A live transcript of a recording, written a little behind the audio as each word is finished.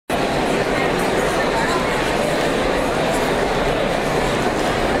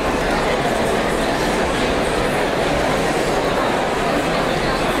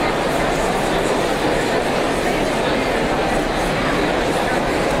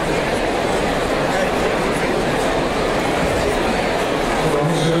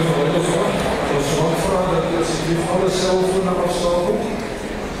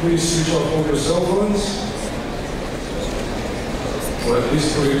please switch off all your cell phones, or at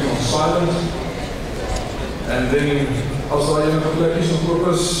least put it on silent. And then, as daar enige plekkies nog oop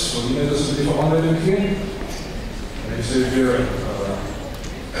is, wil jy net asseblief 'n aanleiding gee. En ek sê weer,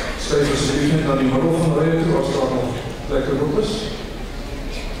 skuif asseblief net na die middel van die rye toe, as daar nog plekke oop is.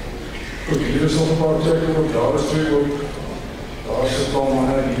 Goed, hier is nog 'n paar plekke oop, daar is 2 oop. Daar is 'n paar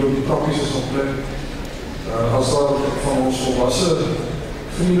manne, hier op die prakties is nog plek. As daar van ons volwasse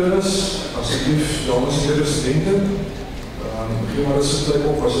vriende is, asseblief, dames en heren studente, begin maar eens 'n plek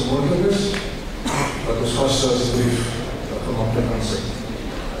op as dit moontlik is, dat ons gaste asseblief gemaklik kan sit.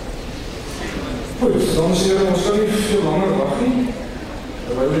 Goed, dames en heren, ons kan nie veel langer wag nie,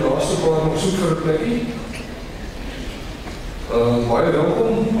 terwyl die laaste paar nog soek vir 'n plekkie. Baie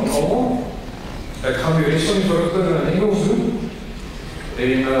welkom aan almal. Ek gaan die rest van die verrigting in Engels doen,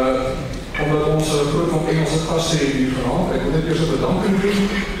 en omdat ons 'n groot klomp Engelse gaste het hier vanaand, ek wil net eers 'n bedanking doen.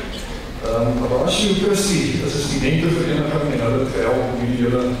 Ratio Christi is 'n studentevereniging en hulle het gehelp om hierdie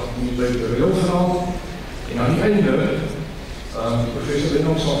hele aktiwiteit te reël vanaand. En aan die einde, professor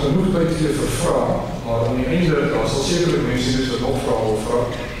Lennox gaan genoeg tyd gee vir vrae, maar aan die einde, daar sal sekerlik mense wees wat nog vrae wil vra.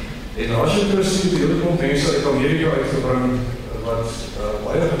 En Ratio Christi het 'n hele klomp mense uit Amerika uitgebring wat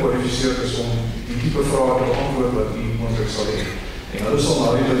baie gekwalifiseerd is om die tipe vrae te beantwoord wat u moontlik sal hê. En hulle sal na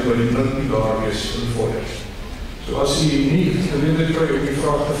die tyd by die link daar wees in foyer. So as u nie geleentheid kry om die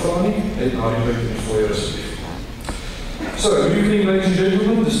vraag te vra nie, net na die tyd in die foyer asseblief. So, good evening, ladies and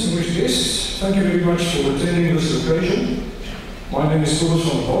gentlemen, distinguished guests. Thank you very much for attending this occasion. My name is Thomas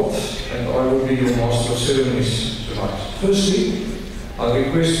van Holt, and I will be your Master of Ceremonies tonight. Firstly, I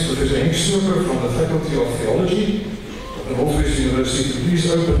request Professor Henk Stoker from the Faculty of Theology of the Northwest University to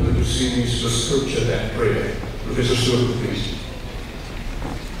please open the proceedings with scripture and prayer. Professor Stoker, please.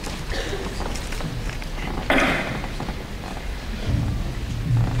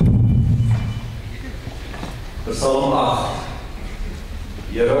 Psalm 8.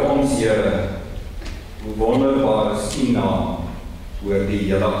 Here ons Here, hoe wonderbaar is U naam oor die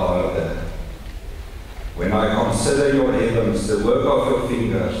hele aarde. When I consider your heavens, the work of your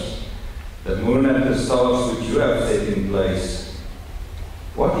fingers, the moon and the stars which you have set in place,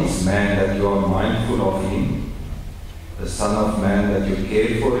 what is man that you are mindful of him, the son of man that you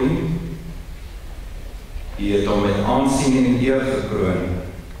care for him? U het hom met aansien en eer gekroon.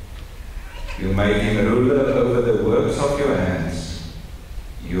 You made him ruler over the works of your hands.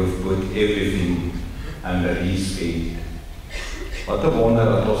 You have put everything under his feet. Wat 'n wonder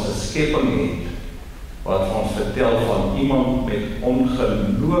dat ons 'n skepping het wat ons vertel van iemand met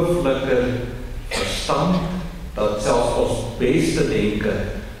ongelooflike verstand, dat selfs ons beste denke,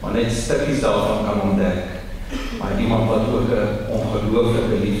 maar net stukkies daarvan kan ontdek. Maar iemand wat ook 'n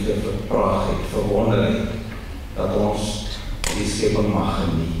ongelooflike liefde vir pragt het, vir wonder het, dat ons die skepping mag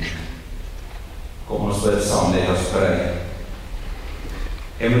geniet. Kom ons bid saam, let us pray.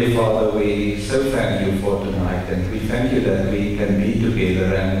 Heavenly Father, we so thank you for tonight, and we thank you that we can be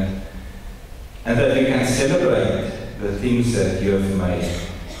together and that we can celebrate the things that you have made.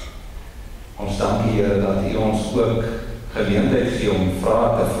 Ons dank U, Here, dat U ons ook geleentheid gee om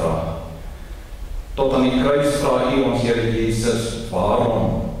vrae te vra. Tot aan die kruis vra U ons, Here Jesus,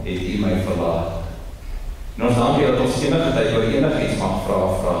 waarom het U my verlaat? En ons dank U dat ons enige tyd oor enigiets mag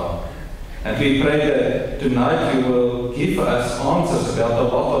vra. And we pray that tonight you will give us answers about a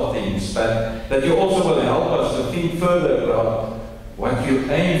lot of things, but that you also will help us to think further about what you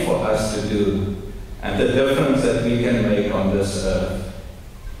aim for us to do and the difference that we can make on this earth.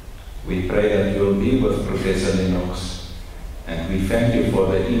 We pray that you will be with Professor Lennox, and we thank you for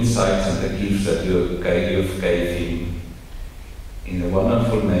the insights and the gifts that you gave him. In the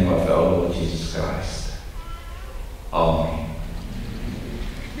wonderful name of our Lord Jesus Christ. Amen.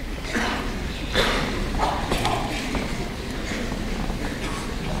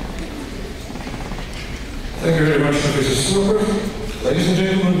 Thank you very much, Professor Stoker. Ladies and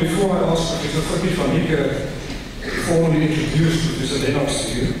gentlemen, before I ask Professor Frikkie van Heeke to formally introduce Professor Lennox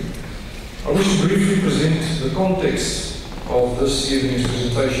to you, I wish to briefly present the context of this evening's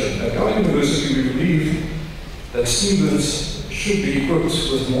presentation. At our university, we believe that students should be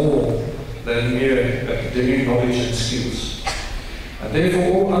equipped with more than mere academic knowledge and skills. And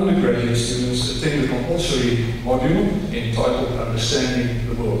therefore, all undergraduate students attend a compulsory module entitled Understanding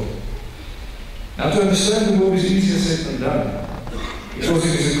the World. Now, to understand the world is easier said than done, because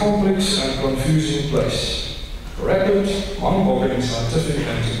it is a complex and confusing place. Rapid, mind-boggling scientific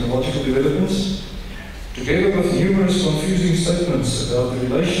and technological developments, together with numerous confusing statements about the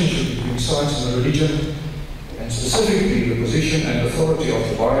relationship between science and religion, and specifically the position and authority of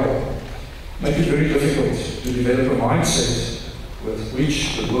the Bible, make it very difficult to develop a mindset with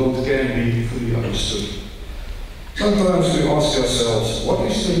which the world can be fully understood. Sometimes we ask ourselves,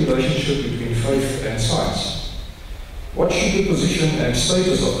 what is the relationship between faith and science? What should the position and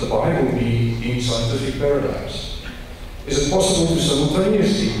status of the Bible be in scientific paradigms? Is it possible to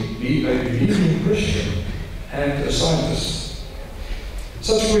simultaneously be a believing Christian and a scientist?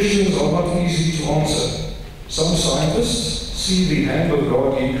 Such questions are not easy to answer. Some scientists see the hand of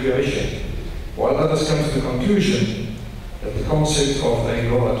God in creation, while others come to the conclusion that the concept of a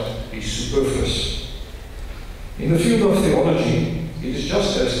God is superfluous. In the field of theology, it is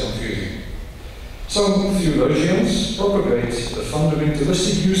just as confusing. Some theologians propagate a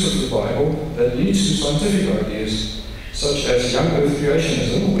fundamentalistic use of the Bible that leads to scientific ideas, such as young earth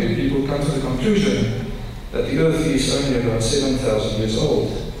creationism, where people come to the conclusion that the earth is only about 7,000 years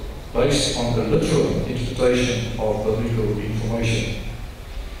old, based on the literal interpretation of biblical information.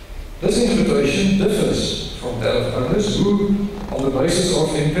 This interpretation differs from that of others who, on the basis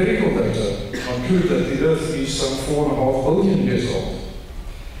of empirical data, conclude that the earth is some 4.5 billion years old.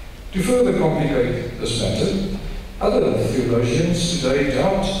 To further complicate this matter, other theologians today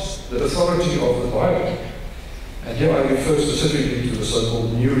doubt the authority of the Bible. And here I refer specifically to the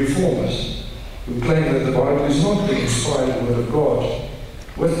so-called New Reformers, who claim that the Bible is not the inspired Word of God,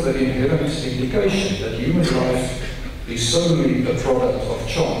 with the inherent implication that human life is solely a product of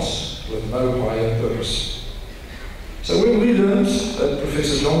chance, with no higher purpose. So when we learned that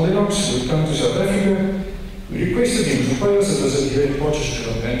Professor John Lennox would come to South Africa, we requested him to pay us a visit here in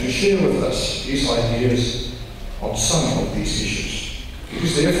Potchefstroom and to share with us his ideas on some of these issues. It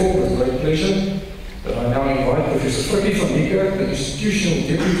is therefore with great pleasure that I now invite Professor Frikkie van Niekerk, the Institutional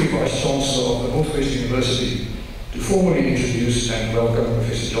Deputy Vice-Chancellor of the Northwest University, to formally introduce and welcome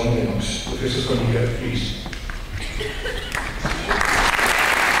Professor John Lennox. Professor van Niekerk, please.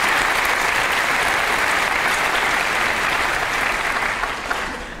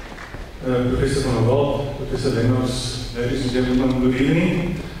 Professor van der Walt, Professor Lennox, ladies and gentlemen, good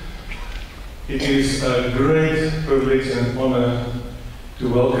evening. It is a great privilege and honor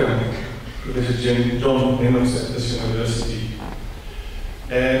to welcome Professor John Lennox at this university.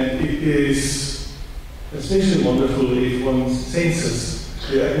 And it is especially wonderful if one senses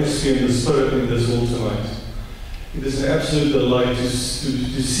the atmosphere and the spirit in this hall tonight. It is an absolute delight to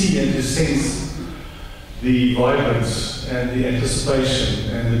see and to sense the vibrance and the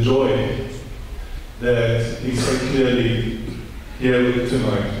anticipation and the joy that is so clearly here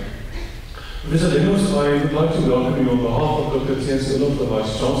tonight. Professor Lennox, I would like to welcome you on behalf of Dr. Tienselo, the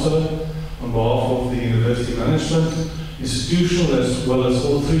Vice-Chancellor, on behalf of the University Management, institutional as well as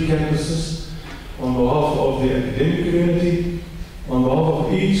all three campuses, on behalf of the academic community, on behalf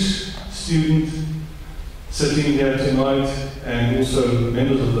of each student sitting here tonight, and also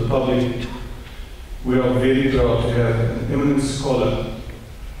members of the public. We are very proud to have an eminent scholar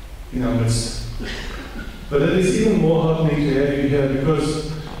in our midst. But it is even more heartening to have you here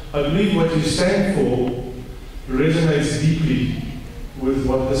because I believe what you stand for resonates deeply with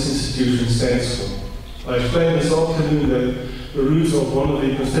what this institution stands for. I explained this afternoon that the roots of one of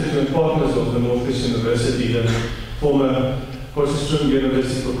the constituent partners of the Northwest University, the former Potchefstroom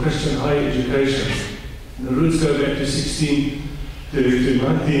University for Christian Higher Education. The roots go back to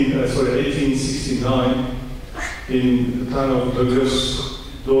 1869 in the town of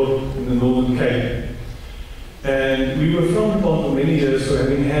Burgersdorp in the Northern Cape. And we were frowned upon for many years for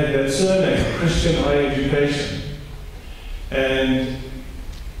having had that surname, Christian Higher Education. And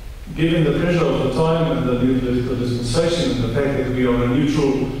given the pressure of the time and the new political dispensation and the fact that we are a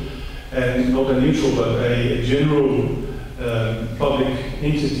neutral, and not a neutral, but a general public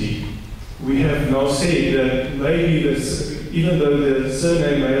entity, we have now said that maybe this, even though the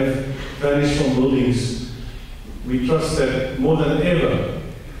surname may have vanished from buildings, we trust that more than ever,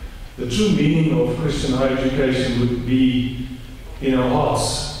 the true meaning of Christian higher education would be in our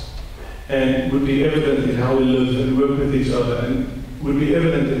hearts and would be evident in how we live and work with each other, and would be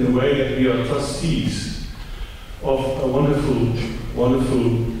evident in the way that we are trustees of a wonderful,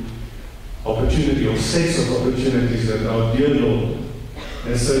 wonderful opportunity, or sets of opportunities that our dear Lord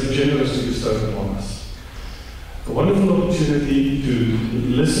has so generously bestowed upon us. A wonderful opportunity to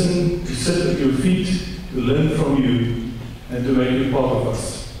listen, to sit at your feet, to learn from you, and to make you part of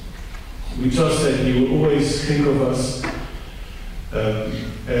us. We trust that you will always think of us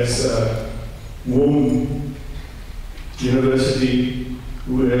as a warm university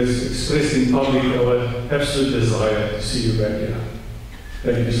who has expressed in public our absolute desire to see you back here.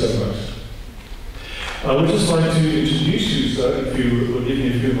 Thank you so much. I would just like to introduce you, sir, if you will give me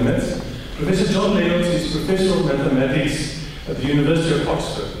a few minutes. Professor John Lennox is Professor of Mathematics at the University of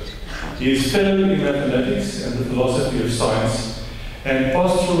Oxford. He is Fellow in Mathematics and the Philosophy of Science and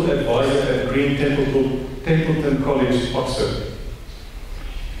pastoral advisor at Green Templeton College, Oxford.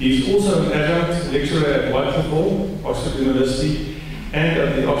 He is also an adjunct lecturer at Whitehall, Oxford University, and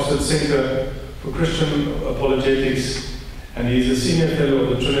at the Oxford Centre for Christian Apologetics, and he is a senior fellow of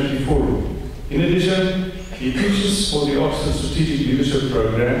the Trinity Forum. In addition, he teaches for the Oxford Strategic Leadership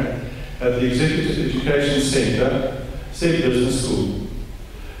Program at the Executive Education Centre, State Business School,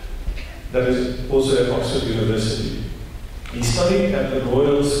 that is also at Oxford University. He studied at the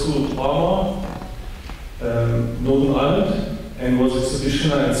Royal School Armagh, Northern Ireland, and was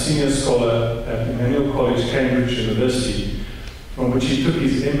exhibitioner and senior scholar at Emmanuel College, Cambridge University, from which he took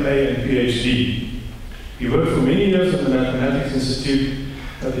his MA and PhD. He worked for many years at the Mathematics Institute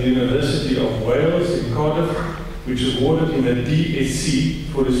at the University of Wales in Cardiff, which awarded him a DSc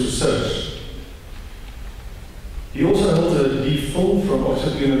for his research. He also held a DPhil from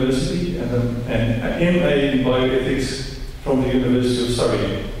Oxford University and an MA in bioethics from the University of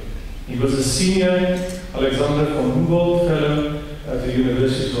Surrey. He was a senior Alexander von Humboldt Fellow at the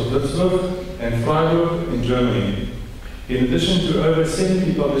Universities of Würzburg and Freiburg in Germany. In addition to over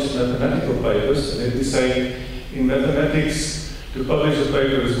 70 published mathematical papers, let me say, in mathematics, to publish a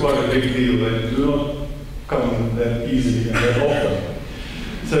paper is quite a big deal. They do not come that easily and that often.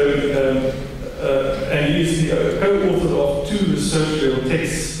 So, and he is the co-author of 2 research-level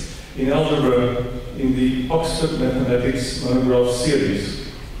texts in algebra in the Oxford Mathematics Monograph series.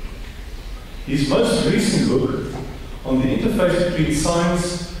 His most recent book on the interface between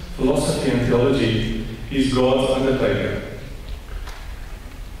science, philosophy, and theology is God's Undertaker.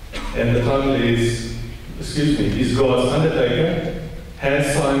 And the title is, is God's Undertaker,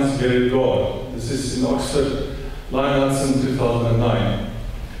 Has Science Buried God? This is in Oxford, Lennox1, 2009.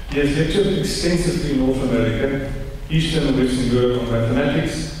 He has lectured extensively in North America, Eastern and Western Europe on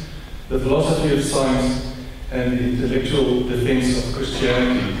mathematics, the philosophy of science, and the intellectual defense of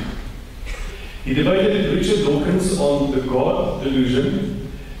Christianity. He debated Richard Dawkins on the God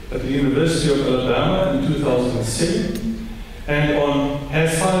delusion at the University of Alabama in 2007, and on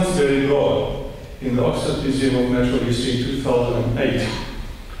Has Science Buried God in the Oxford Museum of Natural History in 2008.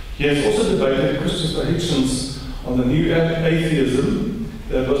 He has also debated Christopher Hitchens on the new atheism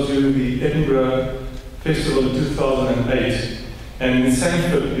that was during the Edinburgh Festival in 2008, and in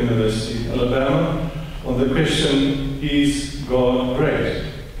Sanford University, Alabama, on the question, is God great?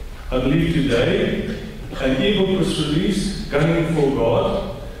 I believe today an e-book was released, Gunning for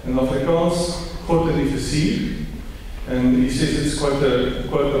God, in Afrikaans, God in die Versier, and he says it's quite the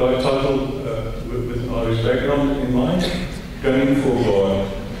right title with an Irish background in mind, Gunning for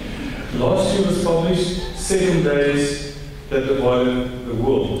God. Last year was published, 7 Days That Divided the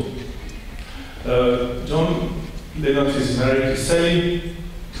World. John Lennox is married to Sally.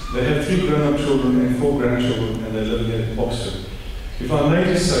 They have 3 grown-up children and 4 grandchildren, and they live here in Oxford. If I may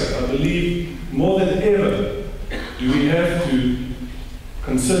just say, I believe more than ever do we have to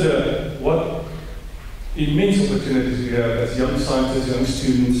consider what immense opportunities we have as young scientists, young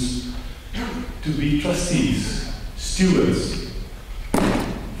students, to be trustees, stewards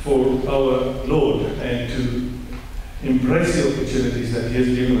for our Lord, and to embrace the opportunities that He has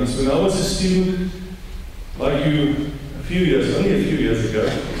given us. When I was a student, like you, only a few years ago,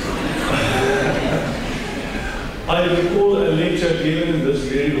 I recall a lecture given in this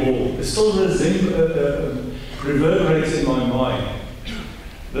very hall. It still reverberates in my mind.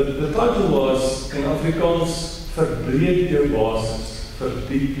 The title was, in Afrikaans, Verbreed jou basis,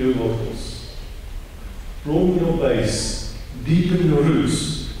 verdiep jou wortels. Broaden your base, deepen your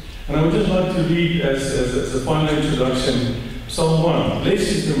roots. And I would just like to read as a final introduction, Psalm 1.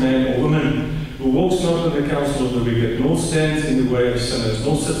 Blessed is the man or woman who walks not in the counsel of the wicked, nor stands in the way of sinners,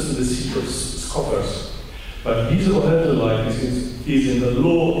 nor sits in the seat of scoffers. But his or her delight is in the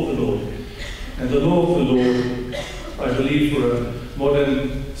law of the Lord. And the law of the Lord, I believe, for a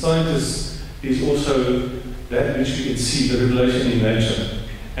modern scientist, is also that which we can see, the revelation in nature.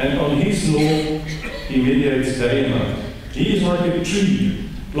 And on his law, he mediates day and night. He is like a tree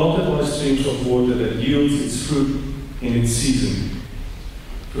planted by streams of water that yields its fruit in its season.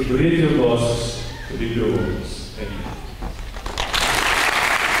 Verbreed jou basis, verdiep jou wortels. Thank you.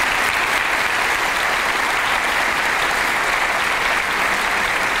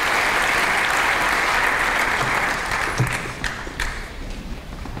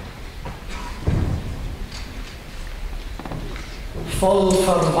 Vol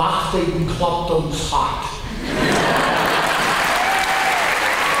verwachting klapt ons hart.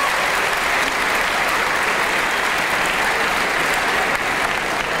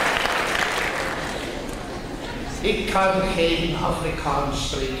 Ik kan geen Afrikaans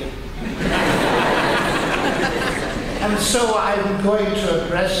spreken. And so I'm going to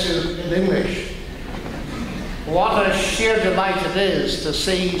address you in English. What a sheer delight it is to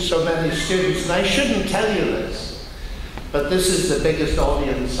see so many students. And I shouldn't tell you this, but this is the biggest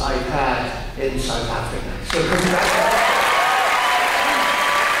audience I've had in South Africa. So congratulations.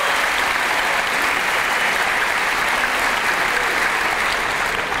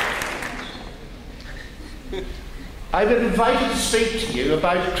 I've been invited to speak to you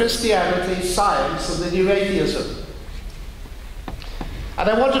about Christianity, science, and the new atheism. And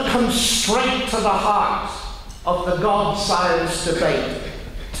I want to come straight to the heart of the God-science debate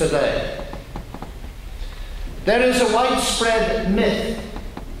today. There is a widespread myth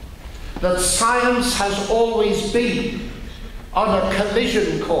that science has always been on a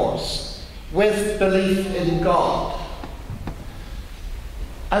collision course with belief in God.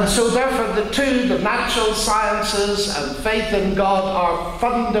 And so therefore the two, the natural sciences and faith in God, are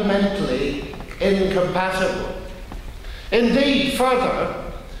fundamentally incompatible. Indeed,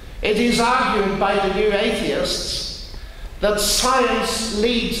 further, it is argued by the new atheists that science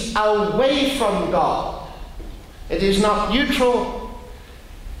leads away from God. It is not neutral,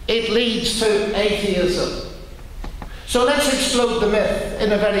 it leads to atheism. So let's explode the myth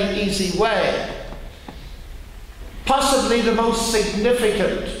in a very easy way. Possibly the most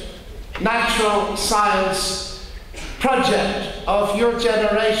significant natural science project of your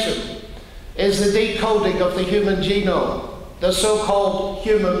generation is the decoding of the human genome, the so-called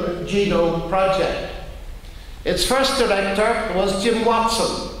Human Genome Project. Its first director was Jim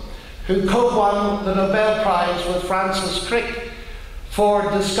Watson, who co-won the Nobel Prize with Francis Crick for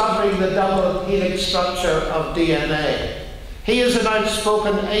discovering the double helix structure of DNA. He is an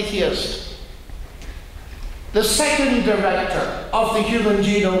outspoken atheist. The second director of the Human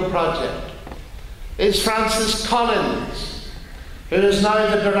Genome Project is Francis Collins, who is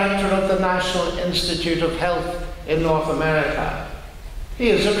now the director of the National Institute of Health in North America. He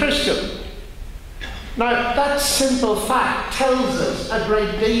is a Christian. Now, that simple fact tells us a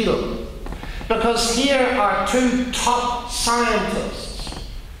great deal, because here are two top scientists.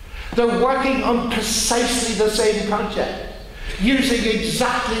 They're working on precisely the same project, using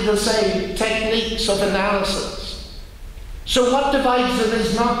exactly the same techniques of analysis. So what divides them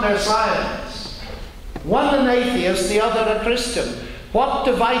is not their science. One an atheist, the other a Christian. What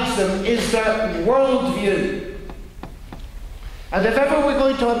divides them is their worldview. And if ever we're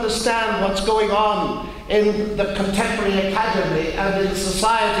going to understand what's going on in the contemporary academy and in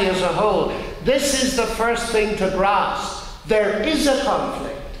society as a whole, this is the first thing to grasp. There is a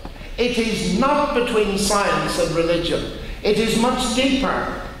conflict. It is not between science and religion. It is much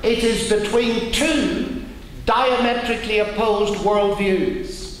deeper. It is between two diametrically opposed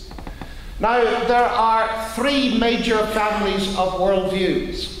worldviews. Now, there are three major families of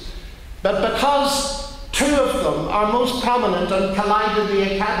worldviews, but because two of them are most prominent and collide in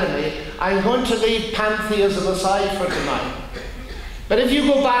the academy, I'm going to leave pantheism aside for tonight. But if you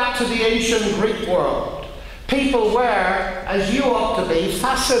go back to the ancient Greek world, people were, as you ought to be,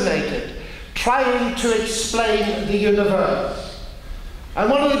 fascinated, trying to explain the universe. And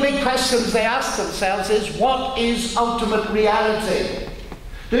one of the big questions they ask themselves is, what is ultimate reality?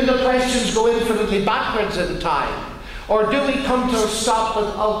 Do the questions go infinitely backwards in time? Or do we come to a stop with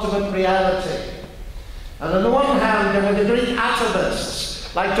ultimate reality? And on the one hand, there were the Greek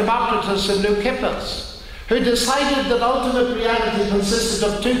atomists, like Democritus and Leucippus, who decided that ultimate reality consisted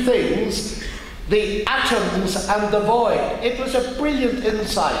of two things: the atoms and the void. It was a brilliant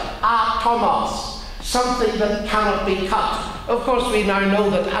insight. Atomos, something that cannot be cut. Of course, we now know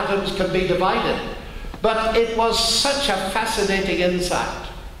that atoms can be divided, but it was such a fascinating insight.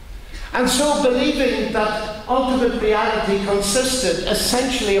 And so, believing that ultimate reality consisted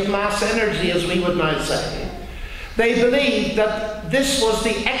essentially of mass energy, as we would now say, they believed that this was the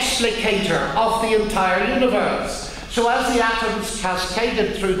explicator of the entire universe. So as the atoms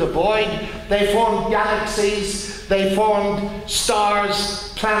cascaded through the void, they formed galaxies, they formed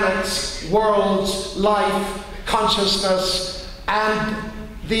stars, planets, worlds, life, consciousness, and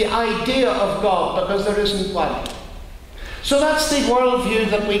the idea of God, because there isn't one. So that's the worldview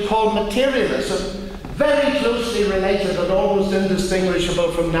that we call materialism, very closely related and almost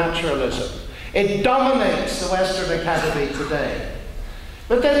indistinguishable from naturalism. It dominates the Western Academy today.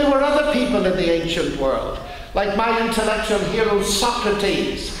 But then there were other people in the ancient world, like my intellectual heroes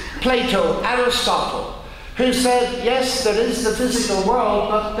Socrates, Plato, Aristotle, who said, yes, there is the physical world,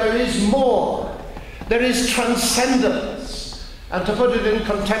 but there is more. There is transcendence. And to put it in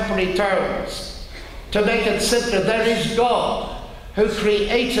contemporary terms, to make it simpler, there is God. who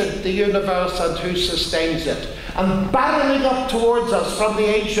created the universe and who sustains it. And barreling up towards us from the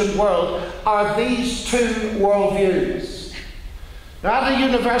ancient world are these two worldviews. Now, at a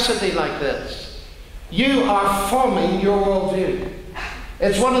university like this, you are forming your worldview.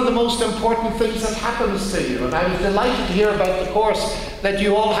 It's one of the most important things that happens to you, and I was delighted to hear about the course that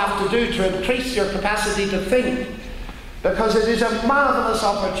you all have to do to increase your capacity to think, because it is a marvelous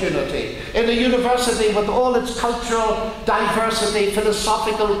opportunity in a university with all its cultural diversity,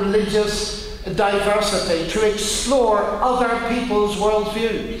 philosophical, religious diversity, to explore other people's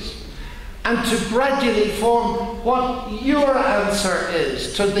worldviews and to gradually form what your answer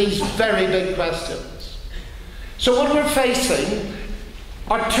is to these very big questions. So what we're facing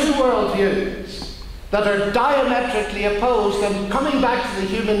are two worldviews that are diametrically opposed, and coming back to the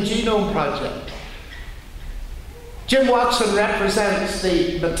Human Genome Project, Jim Watson represents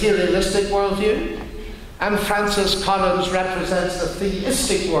the materialistic worldview, and Francis Collins represents the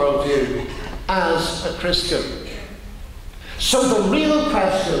theistic worldview as a Christian. So the real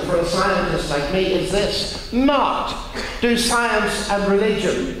question for a scientist like me is this: not do science and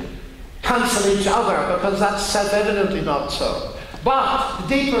religion cancel each other, because that's self-evidently not so. But the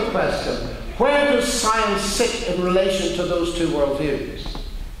deeper question, where does science sit in relation to those two worldviews?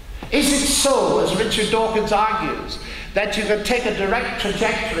 Is it so, as Richard Dawkins argues, that you can take a direct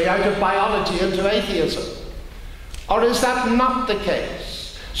trajectory out of biology into atheism? Or is that not the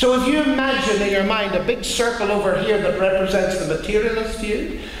case? So if you imagine in your mind a big circle over here that represents the materialist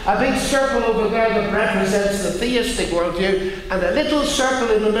view, a big circle over there that represents the theistic worldview, and a little circle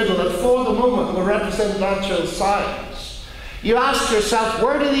in the middle that for the moment will represent natural science, you ask yourself,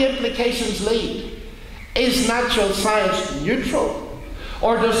 where do the implications lead? Is natural science neutral?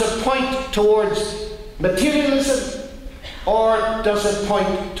 Or does it point towards materialism? Or does it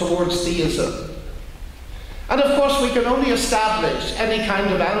point towards theism? And of course, we can only establish any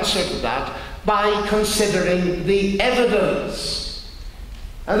kind of answer to that by considering the evidence.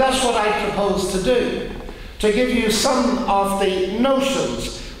 And that's what I propose to do, to give you some of the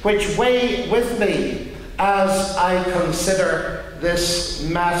notions which weigh with me as I consider this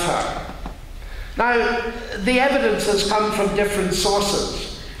matter. Now, the evidence has come from different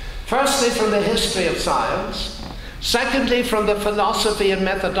sources. Firstly, from the history of science. Secondly, from the philosophy and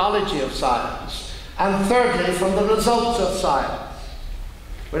methodology of science. And thirdly, from the results of science.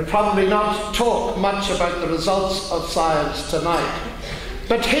 We'll probably not talk much about the results of science tonight.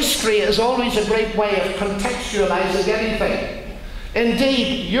 But history is always a great way of contextualizing anything.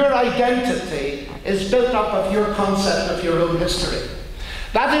 Indeed, your identity is built up of your concept of your own history.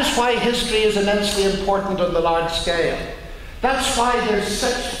 That is why history is immensely important on the large scale. That's why there's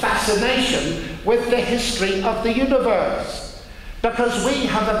such fascination with the history of the universe. Because we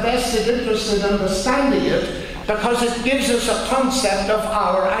have a vested interest in understanding it, because it gives us a concept of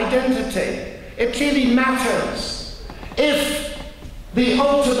our identity. It clearly matters. If the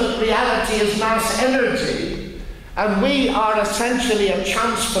ultimate reality is mass energy, and we are essentially a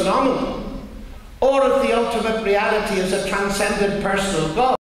chance phenomenon, or if the ultimate reality is a transcendent personal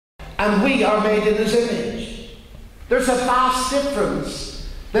God, and we are made in His image, there's a vast difference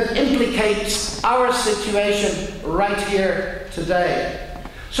that implicates our situation right here today.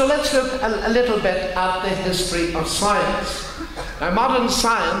 So let's look a little bit at the history of science. Now, modern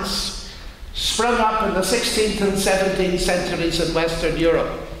science sprung up in the 16th and 17th centuries in Western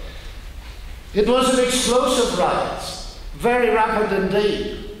Europe. It was an explosive rise, very rapid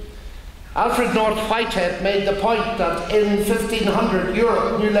indeed. Alfred North Whitehead made the point that in 1500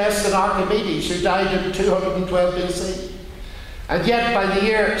 Europe knew less than Archimedes, who died in 212 BC. And yet by the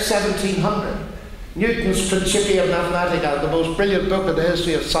year 1700, Newton's Principia Mathematica, the most brilliant book in the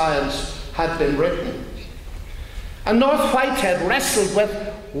history of science, had been written. And North Whitehead wrestled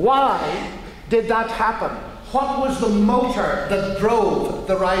with, why did that happen? What was the motor that drove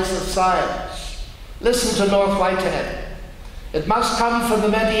the rise of science? Listen to North Whitehead. It must come from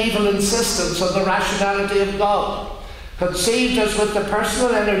the medieval insistence on the rationality of God, conceived as with the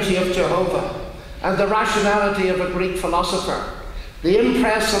personal energy of Jehovah and the rationality of a Greek philosopher, the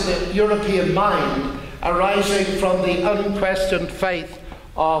impress of the European mind arising from the unquestioned faith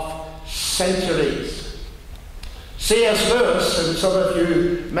of centuries. C.S. Lewis, whom some of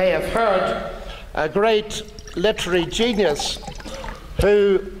you may have heard, a great literary genius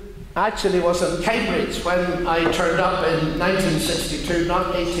who actually was in Cambridge when I turned up in 1962,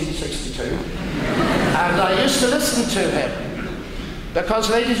 not 1862. And I used to listen to him because,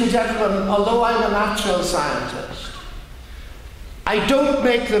 ladies and gentlemen, although I'm a natural scientist, I don't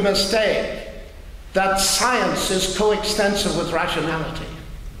make the mistake that science is coextensive with rationality.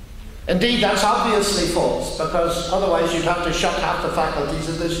 Indeed, that's obviously false, because otherwise you'd have to shut half the faculties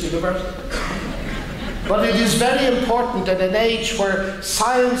of this university. But it is very important in an age where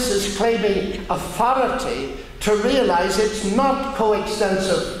science is claiming authority to realize it's not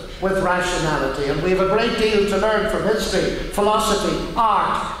coextensive with rationality. And we have a great deal to learn from history, philosophy,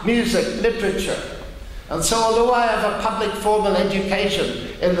 art, music, literature. And so although I have a public formal education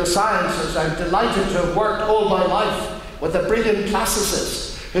in the sciences, I'm delighted to have worked all my life with a brilliant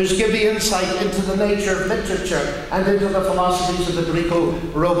classicist who's given me insight into the nature of literature and into the philosophies of the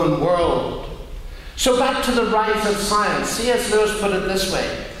Greco-Roman world. So back to the rise of science. C.S. Lewis put it this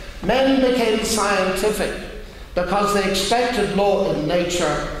way: men became scientific because they expected law in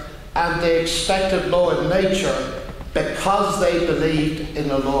nature, and they expected law in nature because they believed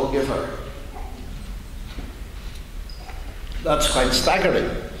in a lawgiver. That's quite staggering,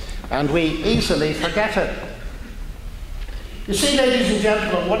 and we easily forget it. You see, ladies and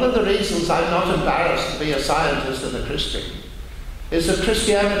gentlemen, one of the reasons I'm not embarrassed to be a scientist and a Christian is that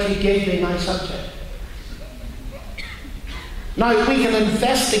Christianity gave me my subject. Now, we can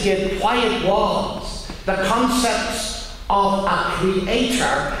investigate why it was the concepts of a creator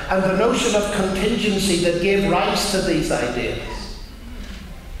and the notion of contingency that gave rise to these ideas.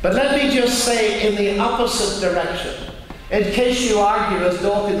 But let me just say in the opposite direction, in case you argue, as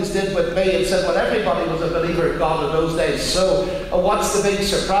Dawkins did with me, and said, well, everybody was a believer in God in those days, so what's the big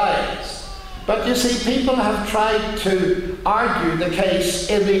surprise? But you see, people have tried to argue the case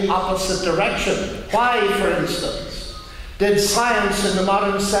in the opposite direction. Why, for instance, did science in the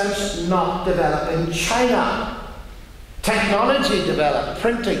modern sense not develop in China? Technology developed,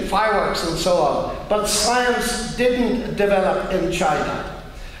 printing, fireworks, and so on, but science didn't develop in China.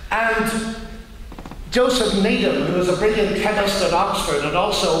 And Joseph Needham, who was a brilliant chemist at Oxford and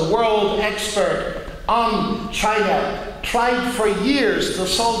also a world expert on China, tried for years to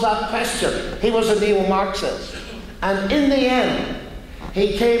solve that question. He was a neo-Marxist. And in the end,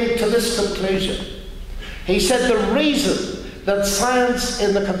 he came to this conclusion. He said the reason that science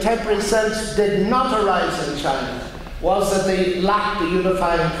in the contemporary sense did not arise in China was that they lacked the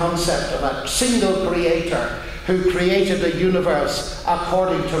unifying concept of a single creator who created a universe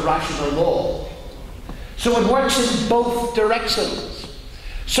according to rational law. So it works in both directions.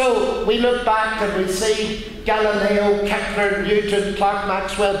 So we look back and we see Galileo, Kepler, Newton, Clerk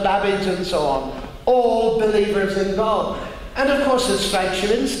Maxwell, Babbage, and so on, all believers in God. And of course it strikes you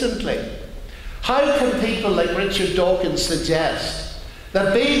instantly. How can people like Richard Dawkins suggest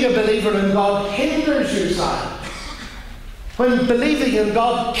that being a believer in God hinders you science, when believing in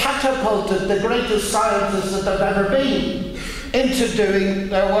God catapulted the greatest scientists that have ever been into doing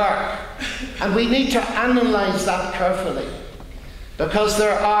their work? And we need to analyze that carefully, because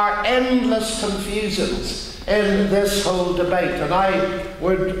there are endless confusions in this whole debate, and I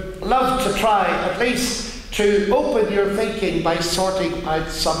would love to try at least to open your thinking by sorting out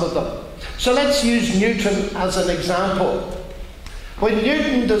some of them. So let's use Newton as an example. When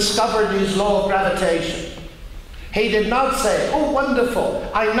Newton discovered his law of gravitation, he did not say, oh wonderful,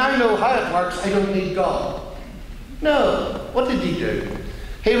 I now know how it works, I don't need God. No, what did he do?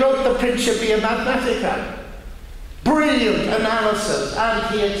 He wrote the Principia Mathematica. Brilliant analysis,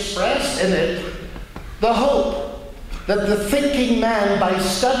 and he expressed in it the hope that the thinking man, by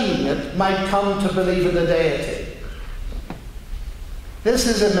studying it, might come to believe in a deity. This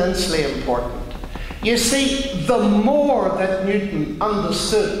is immensely important. You see, the more that Newton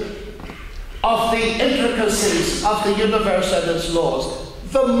understood of the intricacies of the universe and its laws,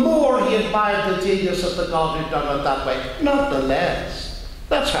 the more he admired the genius of the God who'd done it that way, not the less.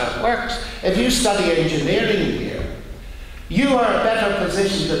 That's how it works. If you study engineering here, you are in a better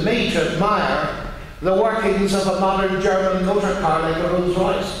position than me to admire the workings of a modern German motor car like a Rolls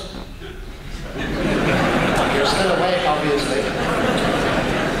Royce. You're still awake, obviously.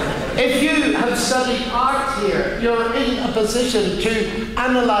 If you have studied art here, you're in a position to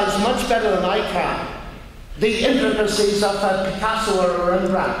analyze much better than I can the intricacies of a Picasso or a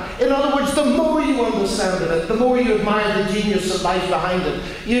Rembrandt. In other words, the more you understand of it, the more you admire the genius that lies behind it.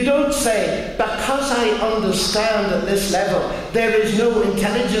 You don't say, because I understand at this level, there is no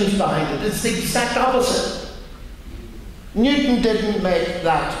intelligence behind it. It's the exact opposite. Newton didn't make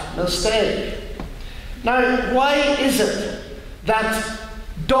that mistake. Now, why is it that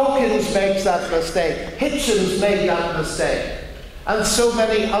Dawkins makes that mistake, Hitchens made that mistake, and so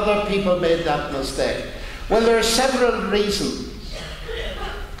many other people made that mistake? Well, there are several reasons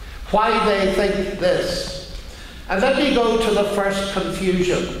why they think this. And let me go to the first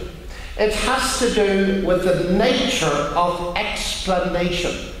confusion. It has to do with the nature of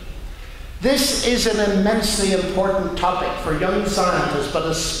explanation. This is an immensely important topic for young scientists, but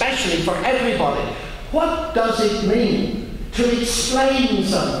especially for everybody. What does it mean to explain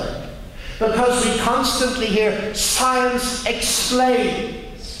something? Because we constantly hear, science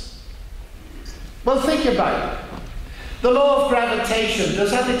explains. Well, think about it. The law of gravitation, does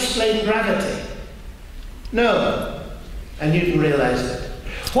that explain gravity? No. And you didn't realize it.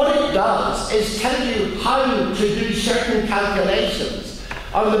 What it does is tell you how to do certain calculations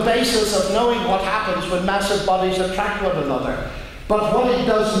on the basis of knowing what happens when massive bodies attract one another. But what it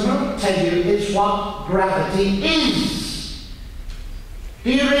does not tell you is what gravity is.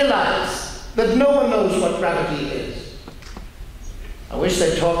 Do you realize that no one knows what gravity is? I wish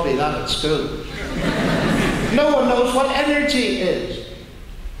they taught me that at school. No one knows what energy is.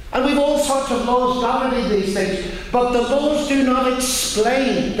 And we've all sorts of laws governing these things, but the laws do not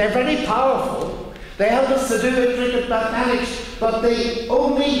explain. They're very powerful. They help us to do intricate mathematics, but they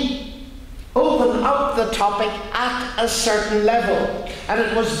only open up the topic at a certain level. And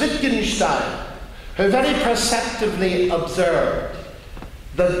it was Wittgenstein who very perceptively observed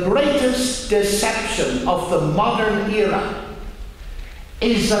the greatest deception of the modern era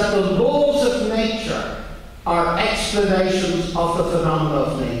is that the laws of nature are explanations of the phenomena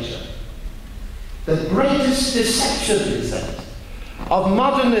of nature. The greatest deception, he said, of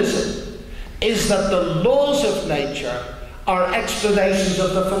modernism is that the laws of nature are explanations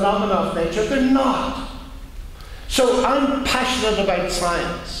of the phenomena of nature. They're not. So I'm passionate about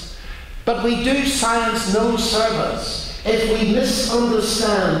science, but we do science no service if we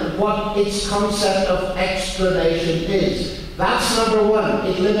misunderstand what its concept of explanation is. That's number one,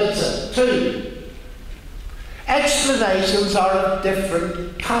 it limits it. Two, explanations are of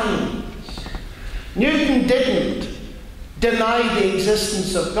different kinds. Newton didn't deny the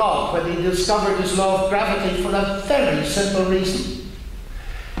existence of God when he discovered his law of gravity for a very simple reason.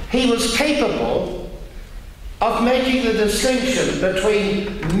 He was capable of making the distinction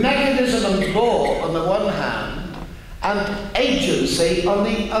between mechanism and law on the one hand and agency on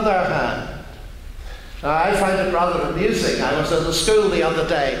the other hand. Now, I find it rather amusing. I was at a school the other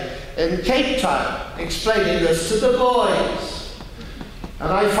day in Cape Town explaining this to the boys.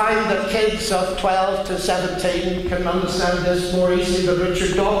 And I find that kids of 12 to 17 can understand this more easily than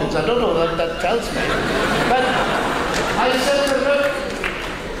Richard Dawkins. I don't know what that tells me. But I said to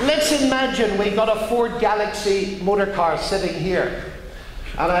them, let's imagine we got a Ford Galaxy motor car sitting here.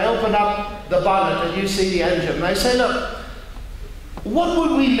 And I open up the bonnet and you see the engine. And I say, look, what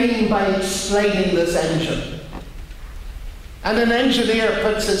would we mean by explaining this engine? And an engineer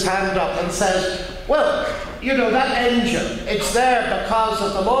puts his hand up and says, well, you know, that engine, it's there because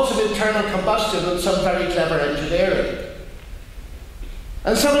of the laws of internal combustion and some very clever engineering.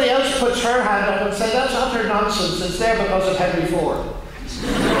 And somebody else puts her hand up and says, that's utter nonsense, it's there because of Henry Ford.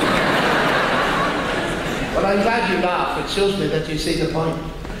 Well, I'm glad you laugh, it shows me that you see the point.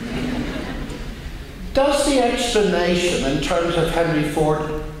 Does the explanation in terms of Henry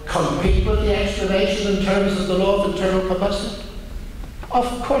Ford compete with the explanation in terms of the law of internal combustion? Of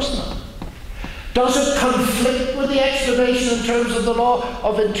course not. Does it conflict with the explanation in terms of the law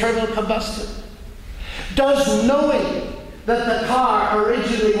of internal combustion? Does knowing that the car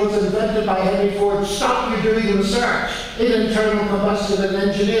originally was invented by Henry Ford stop you doing research in internal combustion and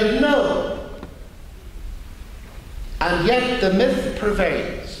engineering? No. And yet the myth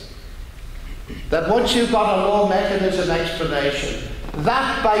prevails that once you've got a law, mechanism, explanation,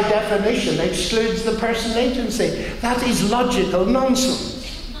 that by definition excludes the person agency. That is logical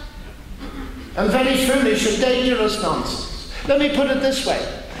nonsense. And very foolish and dangerous nonsense. Let me put it this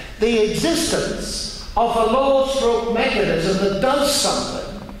way. The existence of a law-stroke mechanism that does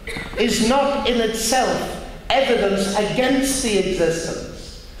something is not in itself evidence against the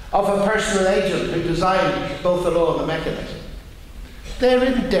existence of a personal agent who designed both the law and the mechanism. They're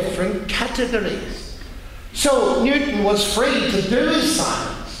in different categories. So Newton was free to do his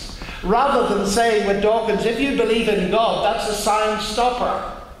science, rather than saying with Dawkins, if you believe in God, that's a science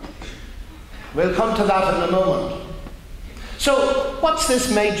stopper. We'll come to that in a moment. So, what's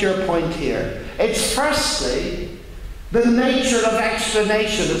this major point here? It's firstly, the nature of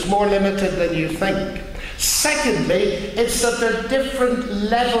explanation is more limited than you think. Secondly, it's that there are different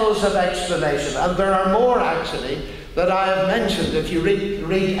levels of explanation, and there are more actually that I have mentioned if you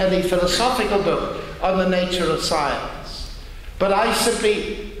read any philosophical book on the nature of science. But I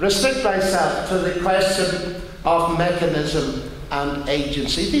simply restrict myself to the question of mechanism and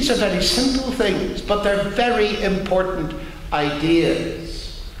agency. These are very simple things, but they're very important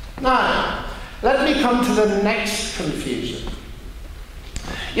ideas. Now, let me come to the next confusion.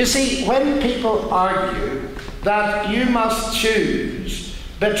 You see, when people argue that you must choose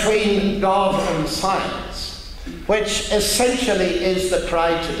between God and science, which essentially is the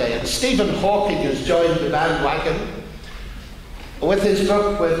cry today. And Stephen Hawking has joined the bandwagon with his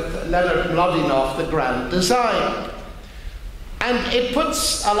book with Lennox1, The Grand Design. And it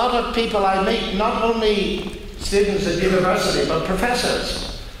puts a lot of people I meet, not only students at university, but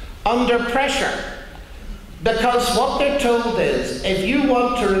professors, under pressure. Because what they're told is, if you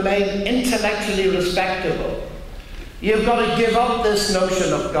want to remain intellectually respectable, you've got to give up this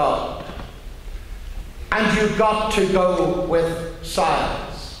notion of God. And you've got to go with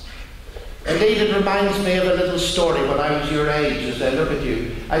science. Indeed, it reminds me of a little story when I was your age, as I look at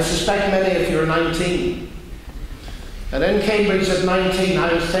you. I suspect many of you are 19. And in Cambridge at 19,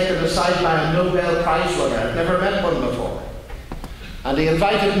 I was taken aside by a Nobel Prize winner. I'd never met one before. And he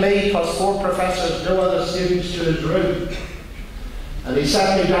invited me, plus 4 professors, no other students, to his room. And he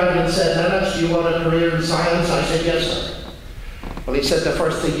sat me down and said, "Lennox, do you want a career in science?" I said, "Yes, sir." Well, he said, "The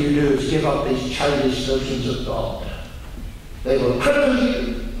first thing you do is give up these childish notions of God. They will cripple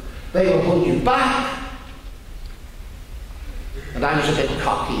you. They will hold you back." And I was a bit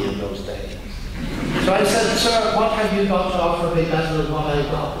cocky in those days. So I said, "Sir, what have you got to offer me better than what I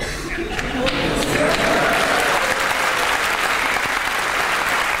got?"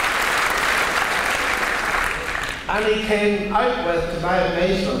 And he came out with, to my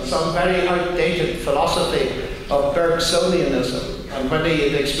amazement, some very outdated philosophy of Bergsonianism. And when he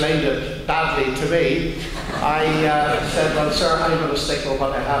had explained it badly to me, I said, "Well, sir, I'm going to stick with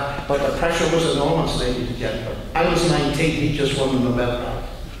what I have." But the pressure was enormous, ladies and gentlemen. I was 19, he just won the Nobel Prize.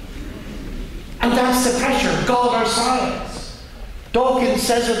 And that's the pressure, God or science. Dawkins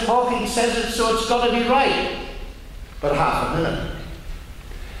says it, Hawking says it, so it's got to be right. But half a minute.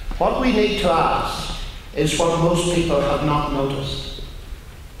 What we need to ask is what most people have not noticed.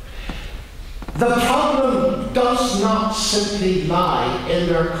 The problem does not simply lie in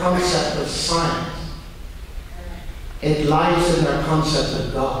their concept of science. It lies in their concept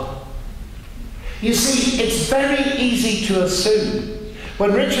of God. You see, it's very easy to assume.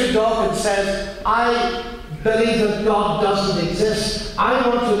 When Richard Dawkins says, "I believe that God doesn't exist," I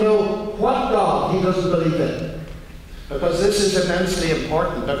want to know what God he doesn't believe in. Because this is immensely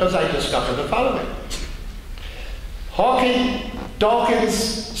important, because I discovered the following. Hawking, Dawkins,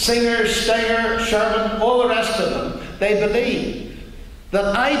 Singer, Stenger, Sherman, all the rest of them, they believe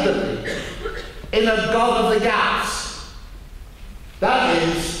that I believe in a God of the gaps. That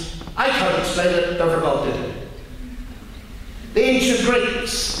is, I can't explain it, never God did it. The ancient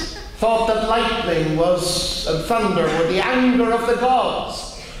Greeks thought that lightning was, and thunder were the anger of the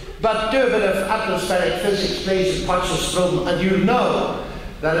gods. But do a bit of atmospheric physics, please, and Potchefstroom, and you know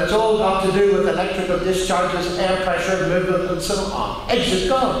that it's all got to do with electrical discharges, air pressure, movement, and so on. Exit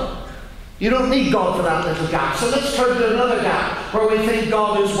God. You don't need God for that little gap. So let's turn to another gap where we think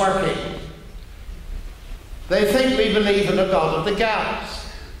God is working. They think we believe in a God of the gaps.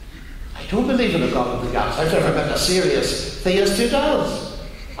 I don't believe in a God of the gaps. I've never met a serious theist who does.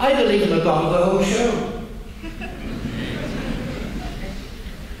 I believe in a God of the whole show.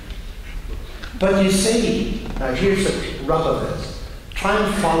 But you see, now here's the rub of this. Try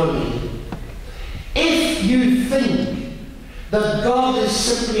and follow me. If you think that God is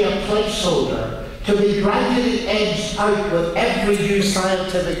simply a placeholder to be gradually edged out with every new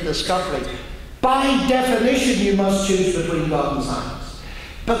scientific discovery, by definition you must choose between God and science.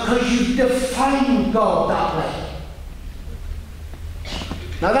 Because you define God that way.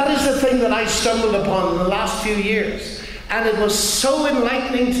 Now that is the thing that I stumbled upon in the last few years. And it was so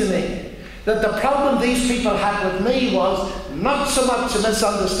enlightening to me that the problem these people had with me was not so much a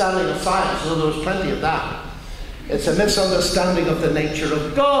misunderstanding of science, although there was plenty of that. It's a misunderstanding of the nature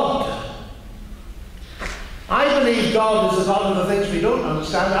of God. I believe God is the God of the things we don't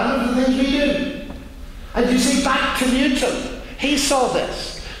understand and of the things we do. And you see, back to Newton, he saw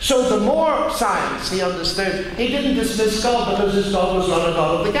this. So the more science he understood, he didn't dismiss God because his God was not a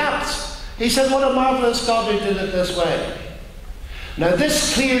God of the gaps. He said, "What a marvelous God who did it this way." Now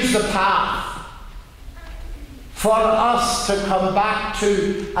this clears the path for us to come back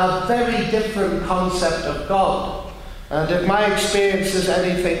to a very different concept of God. And if my experience is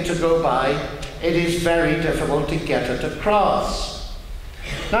anything to go by, it is very difficult to get it across.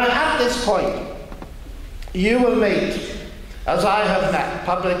 Now at this point, you will meet, as I have met,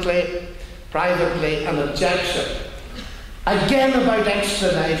 publicly, privately, an objection, again about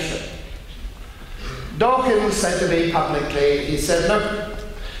explanation. Dawkins said to me publicly, he said, "Look,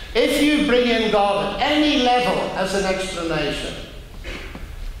 if you bring in God at any level as an explanation,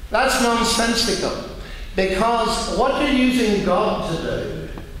 that's nonsensical, because what you're using God to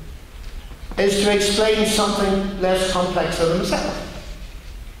do is to explain something less complex than himself."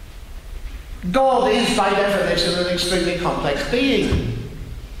 God is by definition an extremely complex being.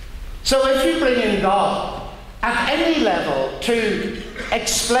 So if you bring in God at any level to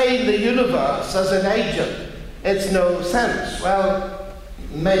explain the universe as an agent, it's no sense. Well,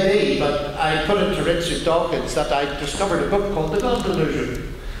 maybe, but I put it to Richard Dawkins that I discovered a book called The God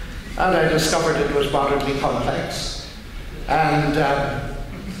Delusion. And I discovered it was moderately complex. And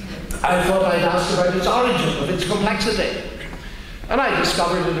I thought I'd ask about its origin, of its complexity. And I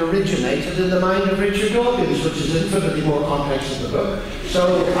discovered it originated in the mind of Richard Dawkins, which is infinitely more complex than the book.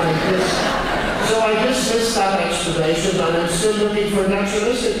 So I dismissed that explanation, and I'm still looking for a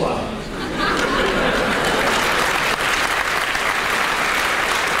naturalistic one.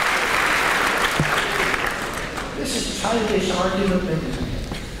 This is childish argument making.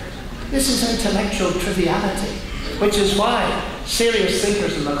 This is intellectual triviality, which is why serious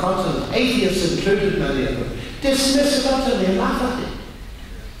thinkers on the continent, atheists included, many of them, dismiss it utterly and laugh at it.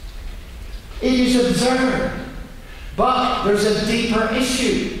 It is absurd. But there's a deeper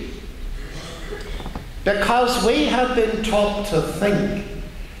issue. Because we have been taught to think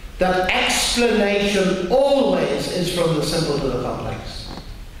that explanation always is from the simple to the complex.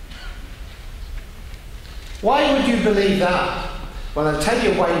 Why would you believe that? Well, I'll tell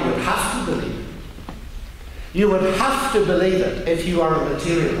you why you would have to believe it. You would have to believe it if you are a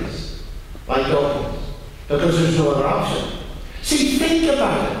materialist, like Dawkins, because there's no other option. See, think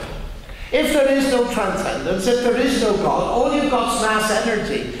about it. If there is no transcendence, if there is no God, all you've got is mass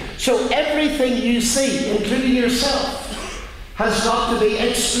energy. So everything you see, including yourself, has got to be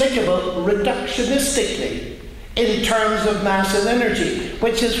explicable reductionistically in terms of mass and energy,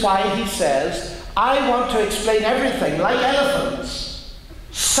 which is why he says, I want to explain everything, like elephants,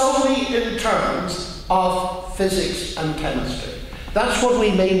 solely in terms of physics and chemistry. That's what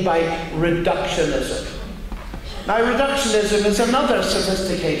we mean by reductionism. Now, reductionism is another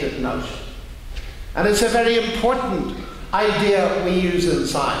sophisticated notion, and it's a very important idea we use in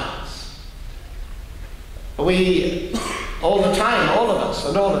science. We, all the time, all of us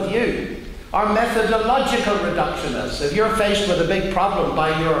and all of you, are methodological reductionists. If you're faced with a big problem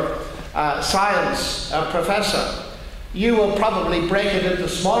by your science professor, you will probably break it into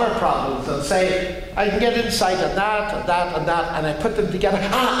smaller problems and say, I can get insight on that, and that, and that, and I put them together.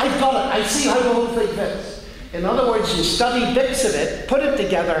 Ah, I've got it. I see how the whole thing fits. In other words, you study bits of it, put it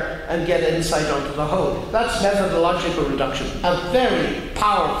together, and get insight onto the whole. That's methodological reduction, a very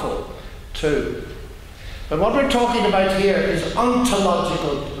powerful tool. But what we're talking about here is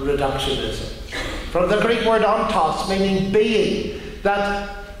ontological reductionism. From the Greek word ontos, meaning being,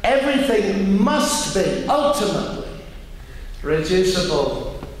 that everything must be ultimately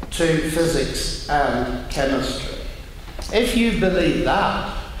reducible to physics and chemistry. If you believe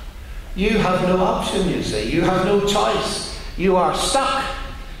that, you have no option, you see. You have no choice. You are stuck.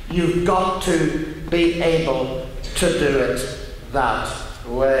 You've got to be able to do it that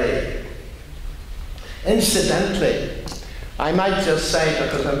way. Incidentally, I might just say,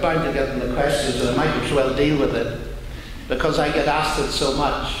 because I'm bound to get in the questions, and I might as well deal with it, because I get asked it so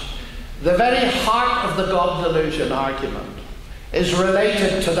much. The very heart of the God delusion argument is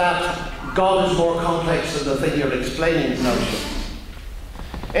related to that God is more complex than the thing you're explaining notion.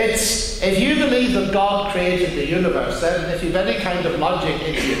 It's, if you believe that God created the universe, then if you've any kind of logic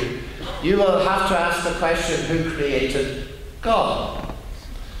in you, you will have to ask the question, who created God?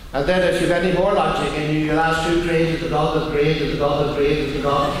 And then if you've any more logic in you, you'll ask who created the God that created the God that created the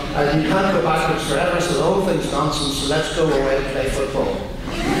God. And you can't go backwards forever, so the whole thing's nonsense, so let's go away and play football.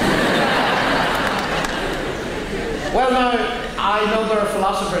 Well, now, I know there are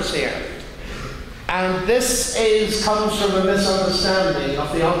philosophers here. And this comes from a misunderstanding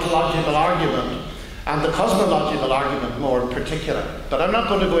of the ontological argument and the cosmological argument more in particular. But I'm not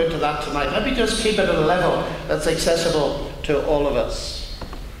going to go into that tonight. Let me just keep it at a level that's accessible to all of us.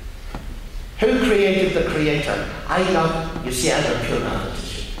 Who created the creator? I love, you see, I'm a pure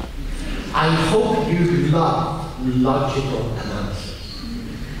mathematician. I hope you love logical analysis.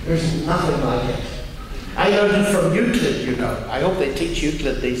 There's nothing like it. I learned it from Euclid, you know. I hope they teach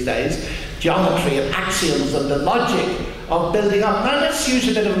Euclid these days. Geometry and axioms and the logic of building up. Now let's use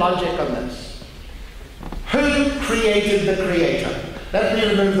a bit of logic on this. Who created the creator? Let me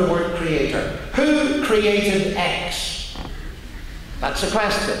remove the word creator. Who created X? That's a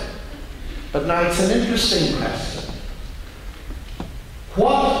question. But now it's an interesting question.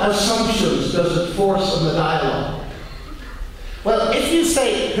 What assumptions does it force on the dialogue? Well, if you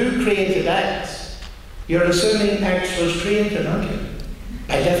say, who created X? You're assuming X was created, aren't you?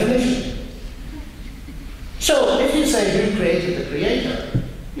 By definition. So, if you say who created the creator,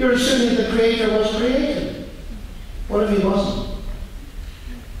 you're assuming the creator was created. What if he wasn't?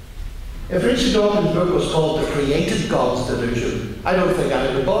 If Richard Dawkins' book was called The Created God's Delusion, I don't think I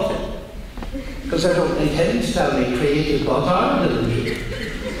would have bought it. Because I don't need him to tell me created gods are a delusion.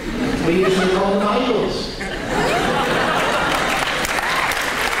 We usually call them idols.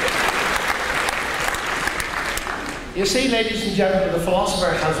 You see, ladies and gentlemen, the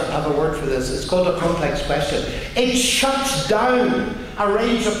philosopher have a word for this. It's called a complex question. It shuts down a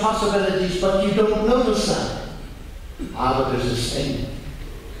range of possibilities, but you don't notice that. But there's this thing.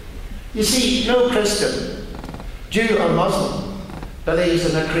 You see, no Christian, Jew or Muslim, believes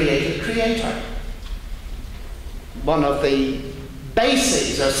in a created creator. One of the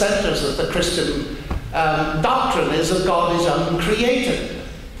bases or centers of the Christian doctrine is that God is uncreated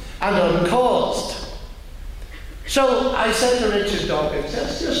and uncaused. So I said to Richard Dawkins,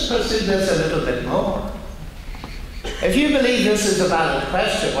 let's just pursue this a little bit more. If you believe this is a valid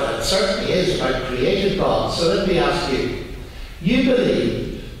question, well, it certainly is about created God. So let me ask you, you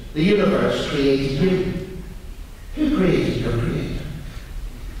believe the universe created you. Who created your creator?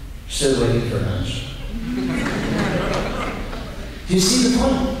 Still waiting for an answer. Do you see the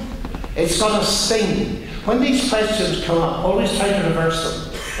point? It's got to sting. When these questions come up, always try to reverse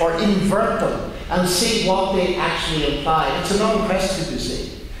them or invert them and see what they actually imply. It's a non-question, you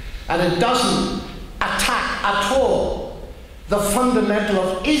see. And it doesn't attack at all the fundamental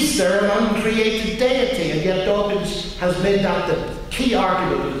of, is there an uncreated deity? And yet Dawkins has made that the key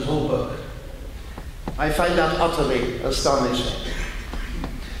argument of his whole book. I find that utterly astonishing.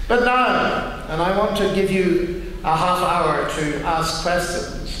 But now, and I want to give you a half hour to ask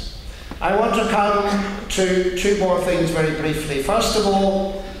questions, I want to come to two more things very briefly. First of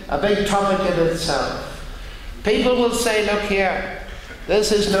all, a big topic in itself. People will say, look here,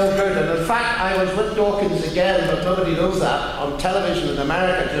 this is no good. And in fact, I was with Dawkins again, but nobody knows that, on television in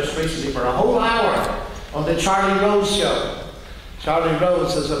America just recently for a whole hour on the Charlie Rose show. Charlie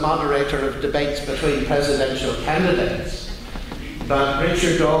Rose is a moderator of debates between presidential candidates. But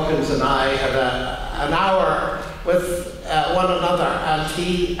Richard Dawkins and I had an hour with one another, and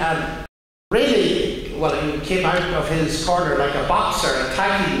he really, well, he came out of his corner like a boxer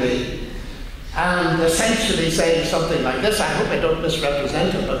attacking me and essentially saying something like this. I hope I don't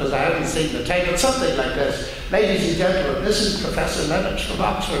misrepresent it because I haven't seen the tape, but something like this. Ladies and gentlemen, this is Professor Lennox from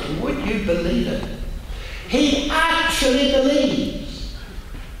Oxford. Would you believe it? He actually believes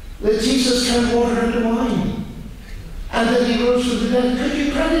that Jesus turned water into wine and that he rose from the dead. Could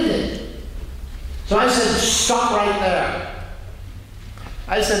you credit it? So I said, stop right there.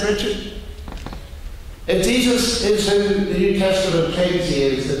 I said, Richard, if Jesus is who the New Testament claims he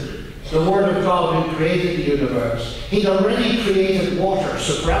is, the Word of God who created the universe, he'd already created water,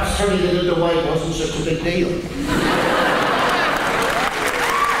 so perhaps turning it into wine wasn't such a big deal.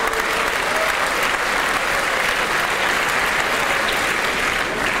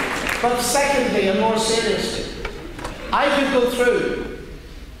 But secondly, and more seriously, I could go through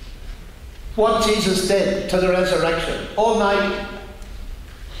what Jesus did to the resurrection all night,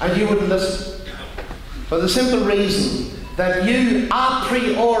 and you wouldn't listen. For the simple reason that you a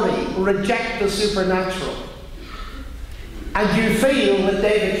priori reject the supernatural. And you feel with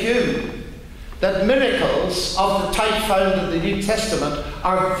David Hume that miracles of the type found in the New Testament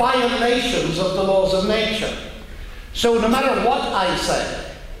are violations of the laws of nature. So no matter what I say,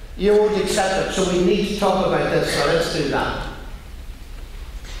 you won't accept it. So we need to talk about this, so let's do that.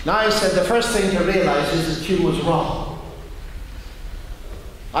 Now I said the first thing to realize is that Hume was wrong.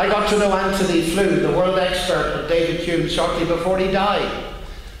 I got to know Anthony Flew, the world expert of David Hume, shortly before he died.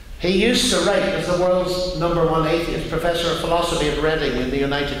 He used to rate as the world's #1 atheist professor of philosophy at Reading in the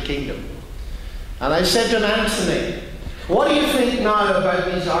United Kingdom. And I said to him, Anthony, what do you think now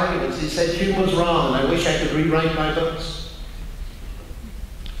about these arguments? He said, Hume was wrong, and I wish I could rewrite my books.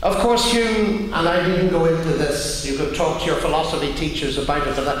 Of course, Hume, and I didn't go into this, you could talk to your philosophy teachers about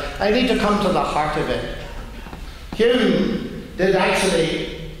it, but I need to come to the heart of it. Hume did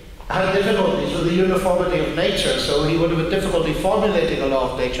actually had difficulties with the uniformity of nature, so he would have had difficulty formulating a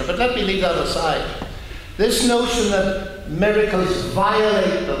law of nature. But let me leave that aside. This notion that miracles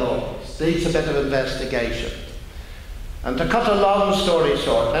violate the laws needs a bit of investigation. And to cut a long story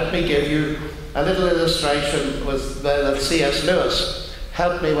short, let me give you a little illustration that C.S. Lewis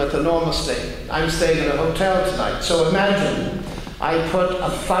helped me with enormously. I'm staying in a hotel tonight, so imagine I put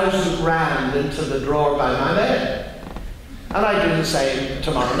 1,000 rand into the drawer by my bed. And I do the same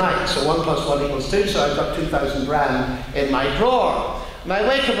tomorrow night. So 1 + 1 = 2, so I've got 2,000 rand in my drawer. And I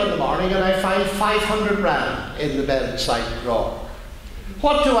wake up in the morning and I find 500 rand in the bedside drawer.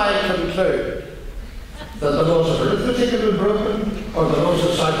 What do I conclude? That the laws of arithmetic have been broken, or the laws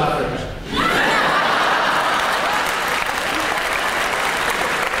of South Africa?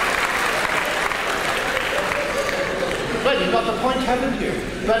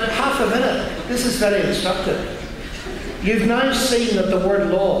 This is very instructive. You've now seen that the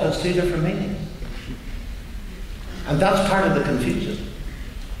word law has two different meanings. And that's part of the confusion.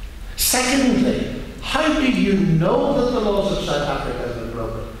 Secondly, how do you know that the laws of South Africa have been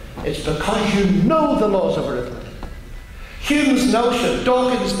broken? It's because you know the laws of arithmetic. Hume's notion,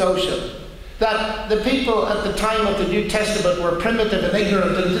 Dawkins' notion, that the people at the time of the New Testament were primitive and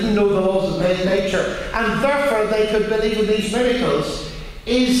ignorant and didn't know the laws of nature, and therefore they could believe in these miracles,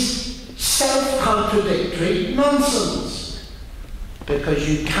 is self-contradictory nonsense. Because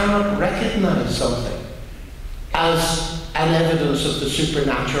you cannot recognize something as an evidence of the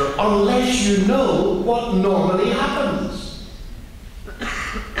supernatural unless you know what normally happens.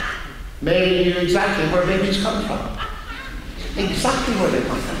 Mary knew exactly where babies come from. Exactly where they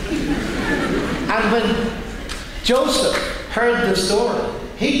come from. And when Joseph heard the story,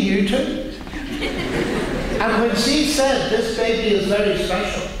 he knew too. And when she said, this baby is very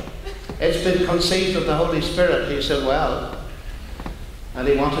special, it's been conceived of the Holy Spirit, he said, well, and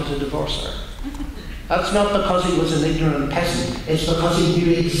he wanted to divorce her. That's not because he was an ignorant peasant, it's because he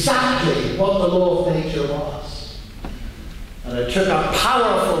knew exactly what the law of nature was. And it took a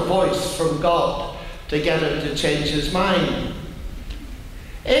powerful voice from God to get him to change his mind.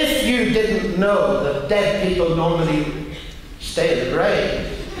 If you didn't know that dead people normally stay in the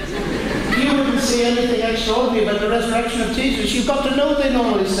grave, you wouldn't see anything extraordinary about the resurrection of Jesus. You've got to know they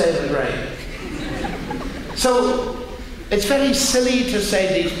normally stay in the grave. So, it's very silly to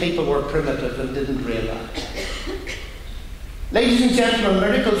say these people were primitive and didn't realize. Ladies and gentlemen,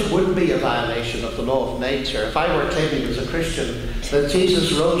 miracles would be a violation of the law of nature if I were claiming as a Christian that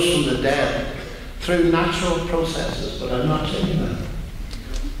Jesus rose from the dead through natural processes, but I'm not claiming that.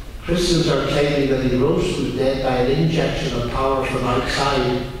 Christians are claiming that he rose from the dead by an injection of power from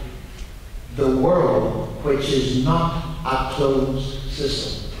outside the world, which is not a closed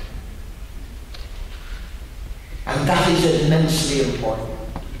system. And that is immensely important.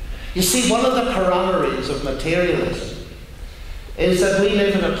 You see, one of the corollaries of materialism is that we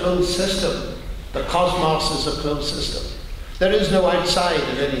live in a closed system. The cosmos is a closed system. There is no outside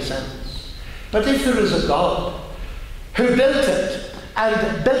in any sense. But if there is a God who built it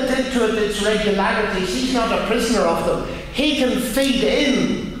and built into it its regularities, he's not a prisoner of them. He can feed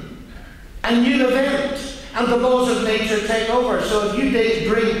in a new event, and the laws of nature take over. So if you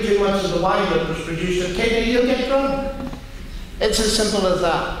drink too much of the wine that was produced in Cana, you'll get drunk. It's as simple as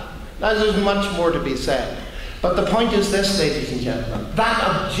that. Now, there's much more to be said. But the point is this, ladies and gentlemen.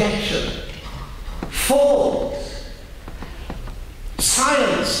 That objection falls.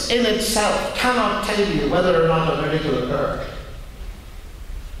 Science in itself cannot tell you whether or not a miracle occurred.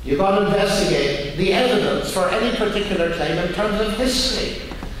 You've got to investigate the evidence for any particular claim in terms of history.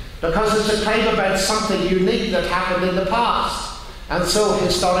 Because it's a claim about something unique that happened in the past. And so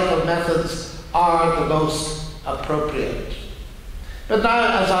historical methods are the most appropriate. But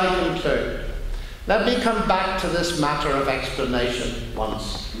now, as I conclude, let me come back to this matter of explanation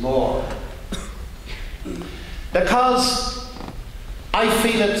once more. Because I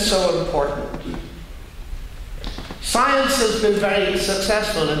feel it's so important. Science has been very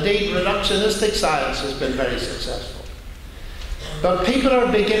successful. Indeed, reductionistic science has been very successful. But people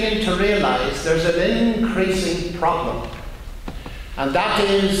are beginning to realize there's an increasing problem. And that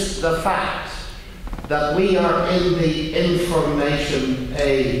is the fact that we are in the information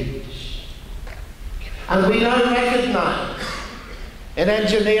age. And we now recognize in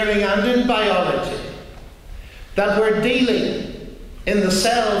engineering and in biology that we're dealing in the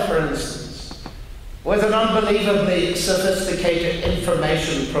cell, for instance, with an unbelievably sophisticated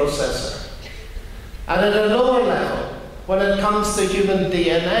information processor. And at a lower level, when it comes to human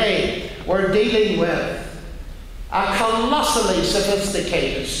DNA, we're dealing with a colossally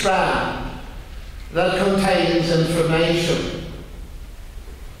sophisticated strand that contains information.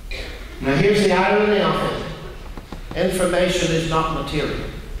 Now here's the irony of it. Information is not material.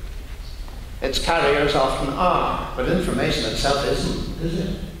 Its carriers often are, but information itself isn't, is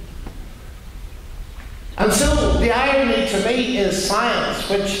it? And so the irony to me is science,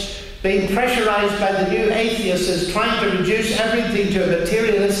 which, being pressurized by the new atheists, is trying to reduce everything to a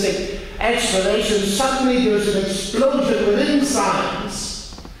materialistic explanation. Suddenly there's an explosion within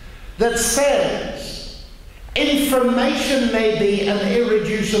science that says information may be an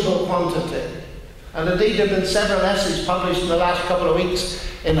irreducible quantity. And indeed there have been several essays published in the last couple of weeks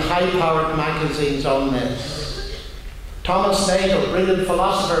in high-powered magazines on this. Thomas Nagel, brilliant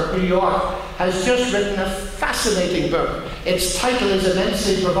philosopher of New York, has just written a fascinating book. Its title is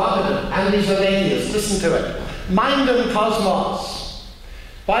immensely provocative, and he's an atheist. Listen to it. Mind and Cosmos.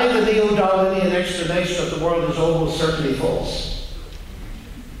 Why the neo-Darwinian explanation of the world is almost certainly false.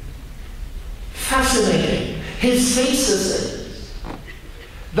 fascinating. His thesis is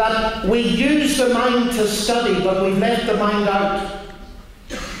that we use the mind to study, but we've left the mind out.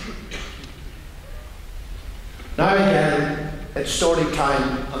 Now again, it's story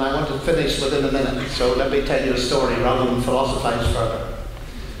time, and I want to finish within a minute, so let me tell you a story rather than philosophize further.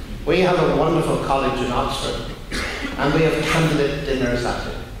 We have a wonderful college in Oxford, and we have candlelit dinners at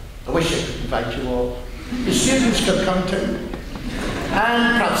it. I wish I could invite you all. The students could come too.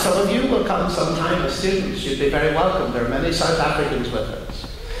 And perhaps some of you will come sometime as students. You'd be very welcome. There are many South Africans with us.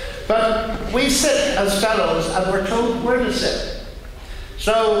 But we sit as fellows, and we're told where to sit.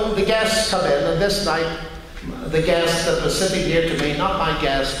 So the guests come in, and this night, the guest that was sitting near to me, not my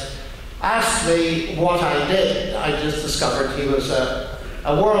guest, asked me what I did. I just discovered he was a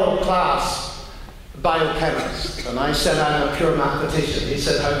world-class biochemist. And I said, I'm a pure mathematician. He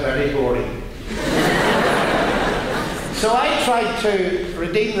said, how very boring. So I tried to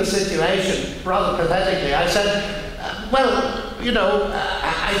redeem the situation rather pathetically. I said, well, you know,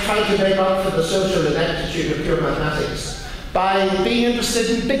 I tried to make up for the social ineptitude of pure mathematics by being interested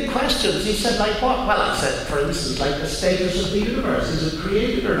in big questions. He said, like what? Well, I said, for instance, like the status of the universe. Is it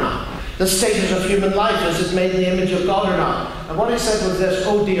created or not? The status of human life. Is it made in the image of God or not? And what he said was this,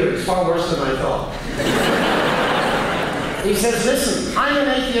 oh dear, it's far worse than I thought. He says, listen, I'm an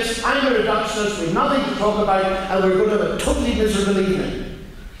atheist, I'm a reductionist, we've nothing to talk about, and we're going to have a totally miserable evening.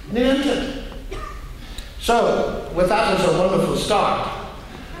 And he ended. So, with that as a wonderful start,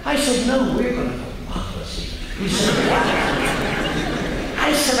 I said, no, we're going to have a marvelous evening. He said, what?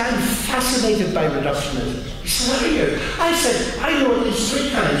 I said, I'm fascinated by reductionism. He said, what are you? I said, I know at least 3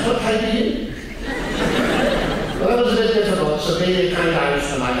 kinds. What kind are you? Well, that was a bit difficult, so being a kind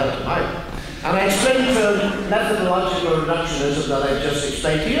Irishman, I helped him out. And I explained to him methodological reductionism that I just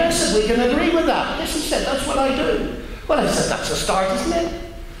explained to you. I said, we can agree with that. Yes, he said, that's what I do. Well, I said, that's a start, isn't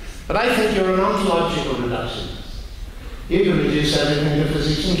it? But I think you're an ontological reductionist. You can reduce everything to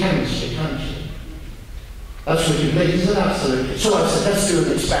physics and chemistry, can't you? That's what you think, isn't it? Absolutely. So I said, let's do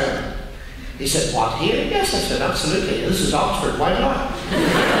an experiment. He said, what, here? Yes, I said, absolutely. This is Oxford, why not?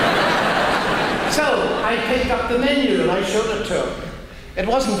 So I picked up the menu and I showed it to him. It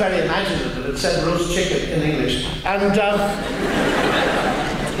wasn't very imaginative. It said roast chicken in English. And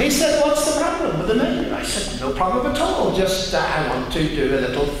he said, what's the problem with the menu? I said, no problem at all. Just I want to do a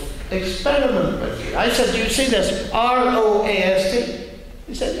little experiment with you. I said, do you see this? R-O-A-S-T?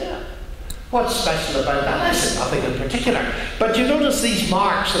 He said, yeah. What's special about that? I said, nothing in particular. But you notice these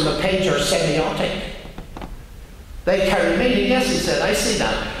marks on the page are semiotic. They carry meaning. Yes, he said, I see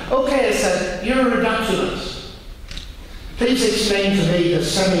that. Okay, I said, you're a reductionist. Please explain to me the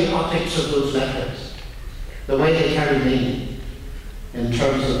semiotics of those letters, the way they carry meaning in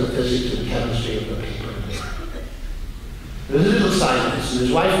terms of the physics and chemistry of the paper. There was a little silence, and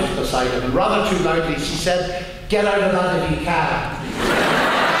his wife was beside him, and rather too loudly she said, get out of that if you can.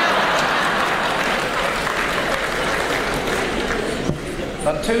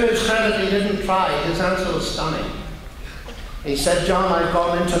 But to his credit, he didn't try. His answer was stunning. He said, John, I've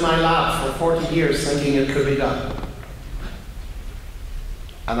gone into my lab for 40 years thinking it could be done.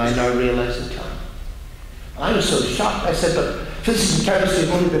 And I now realize it can. And I was so shocked. I said, but physics and chemistry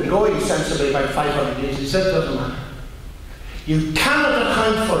have only been going sensibly about 500 years. He said, it doesn't matter. You cannot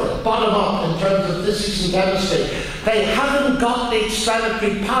account for it, bottom up, in terms of physics and chemistry. They haven't got the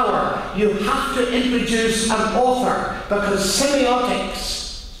explanatory power. You have to introduce an author, because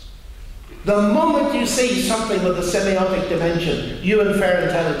semiotics, the moment you see something with a semiotic dimension, you infer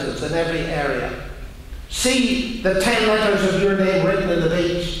intelligence in every area. See the 10 letters of your name written in the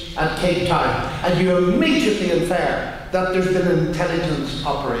beach at Cape Town, and you immediately infer that there's been an intelligence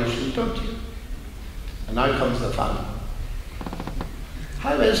operation, don't you? And now comes the fun.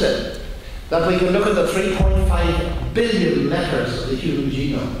 How is it that we can look at the 3.5 billion letters of the human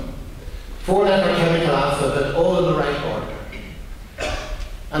genome, 4-letter chemical alphabet, all in the right order?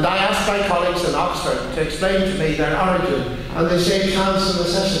 And I asked my colleagues in Oxford to explain to me their origin, and they say chance and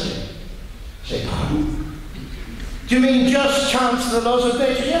necessity. I say, pardon? Do you mean just chance and the laws of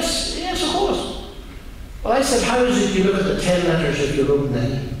nature? Yes, yes, of course. Well, I said, how is it you look at the 10 letters of your own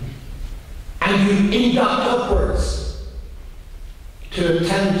name, and you induct upwards to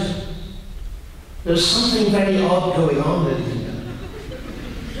intelligence? There's something very odd going on, ladies and gentlemen.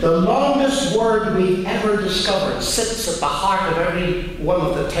 The longest word we've ever discovered sits at the heart of every one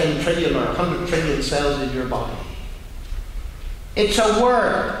of the 10 trillion or 100 trillion cells in your body. It's a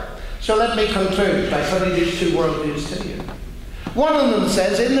word. So let me conclude by putting these 2 worldviews to you. One of them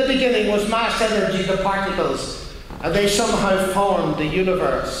says, in the beginning was mass energy, the particles, and they somehow formed the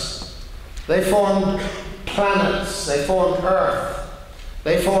universe. They formed planets, they formed Earth,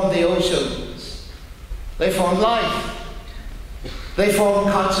 they formed the oceans. They formed life. They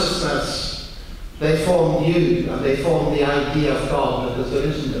formed consciousness. They formed you, and they formed the idea of God, because there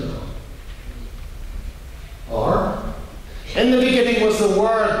isn't a God. Or, in the beginning was the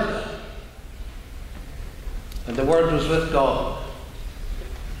Word, and the Word was with God,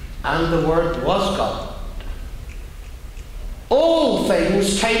 and the Word was God. All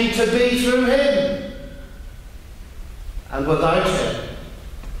things came to be through Him, and without Him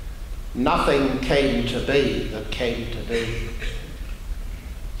nothing came to be that came to be.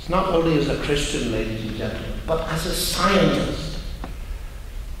 It's not only as a Christian, ladies and gentlemen, but as a scientist,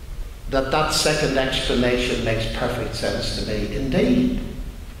 that second explanation makes perfect sense to me. Indeed,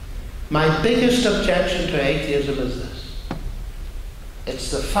 my biggest objection to atheism is this: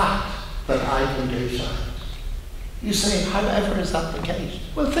 it's the fact that I can do science. You say, however is that the case?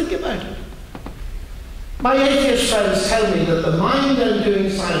 Well, think about it. My atheist friends tell me that the mind I'm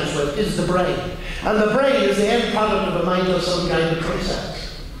doing science with is the brain, and the brain is the end product of a mindless, unguided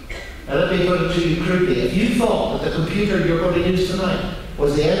process. Now let me put it to you crudely. If you thought that the computer you're going to use tonight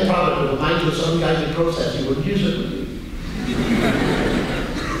was the end product of a mindless, unguided process, you wouldn't use it, would you?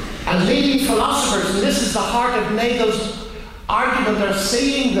 And leading philosophers, and this is the heart of Nagel's argument, they're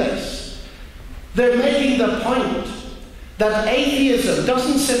seeing this. They're making the point that atheism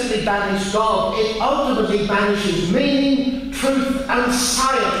doesn't simply banish God, it ultimately banishes meaning, truth, and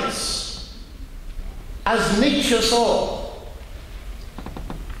science. As Nietzsche saw.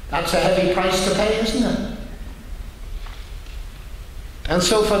 That's a heavy price to pay, isn't it? And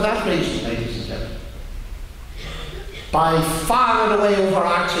so for that reason, ladies and gentlemen, by far and away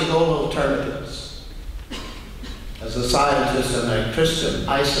overarching all alternatives, as a scientist and a Christian,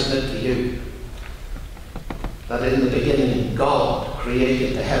 I submit to you that in the beginning God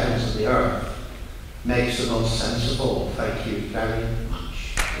created the heavens and the earth makes the most sensible. Thank you very much.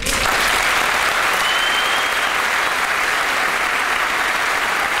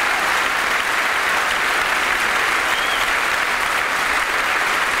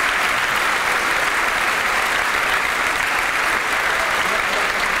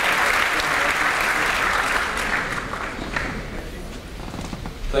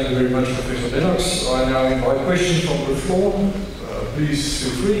 Thank you very much, Professor Lennox. I now invite questions from the floor. Please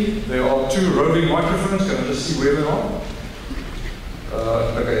feel free. There are 2 roving microphones. Can I just see where they are?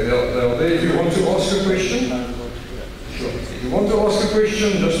 Okay, they're there. If you want to ask a question, sure. If you want to ask a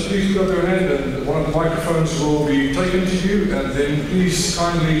question, just please put up your hand and one of the microphones will be taken to you, and then please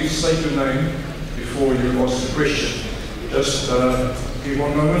kindly state your name before you ask the question. Just give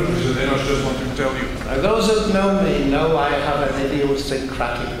 1 moment, because then I just want to tell you. Now, those that know me know I have an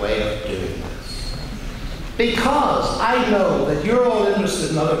idiosyncratic way of doing this. Because I know that you're all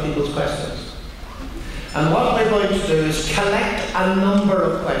interested in other people's questions. And what we're going to do is collect a number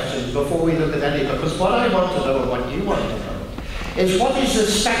of questions before we look at any, because what I want to know and what you want to know is what is the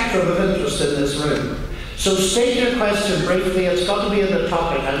spectrum of interest in this room. So state your question briefly. It's got to be in the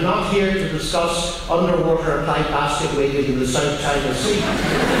topic. I'm not here to discuss underwater applied plastic weighting in the South China Sea.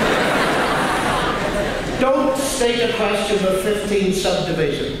 Don't state a question with 15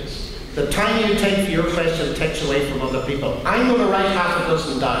 subdivisions. The time you take for your question takes away from other people. I'm going to write half a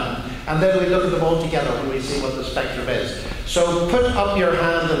dozen down, and then we look at them all together when we see what the spectrum is. So put up your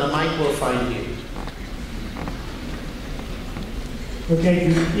hand and the mic will find you.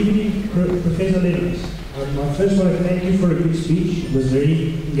 Okay, good evening, Professor Lennox. I first want to thank you for a good speech. It was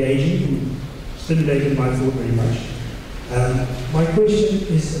very engaging and stimulated my thought very much. My question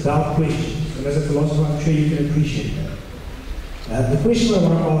is about questions, and as a philosopher I'm sure you can appreciate that. The question I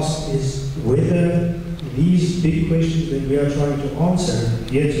want to ask is whether these big questions that we are trying to answer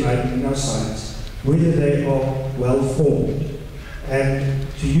here tonight in our science, whether they are well formed. And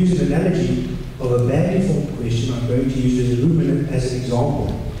to use an analogy of a badly formed question, I'm going to use the ruminant as an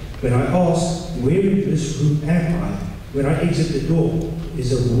example. When I ask, where in this room am I, when I exit the door,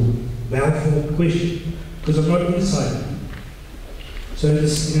 is a well-formed question, because I'm not inside it. So in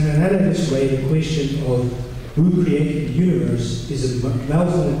an analogous way, the question of who created the universe is a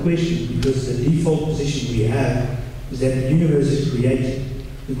well-formed question, because the default position we have is that the universe is created.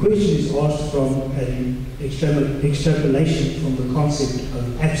 The question is asked from an extrapolation from the concept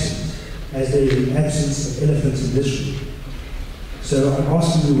of absence, as there is an absence of elephants in this room. So I'm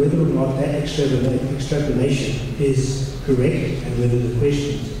asking you whether or not that extrapolation is correct and whether the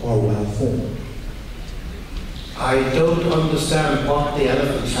questions are well formed. I don't understand what the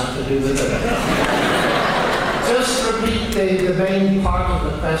elephants have to do with it. Just repeat the main part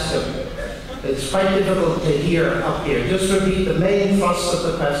of the question. It's quite difficult to hear up here. Just repeat the main thrust of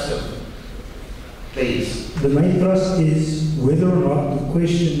the question, please. The main thrust is whether or not the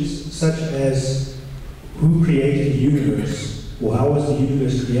questions such as who created the universe, or how was the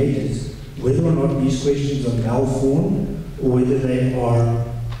universe created, whether or not these questions are malformed, or whether they are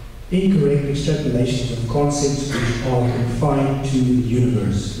incorrect extrapolations of concepts which are confined to the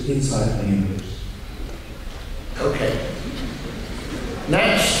universe, the inside of the universe. Okay.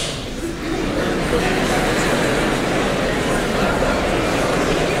 Next.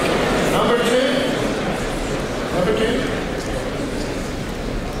 Number two.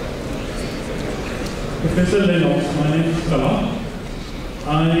 Professor Lennox, my name is Kala.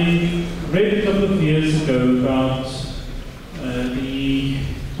 I read a couple of years ago about the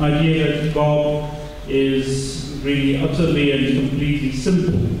idea that God is really utterly and completely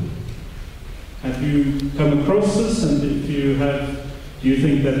simple. Have you come across this? And if you have, do you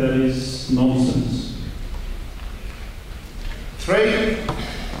think that that is nonsense? 3.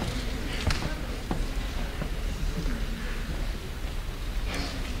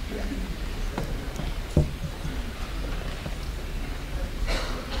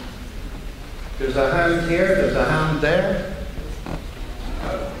 There's a hand here, there's a hand there.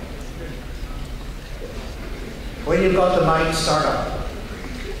 When you've got the mic, start up.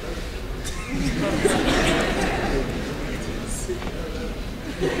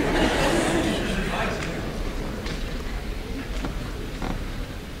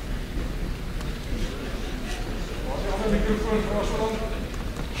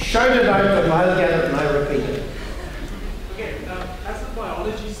 Shout it out and I'll get it and I repeat it. Okay, as a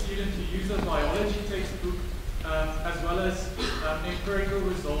biology student, you use a biology textbook as well as empirical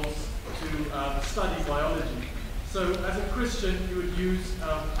results to study biology. So as a Christian, you would use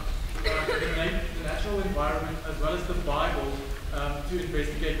the natural environment as well as the Bible to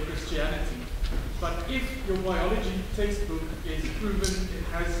investigate Christianity. But if your biology textbook is proven it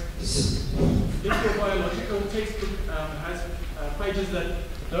has, if your biological textbook has pages that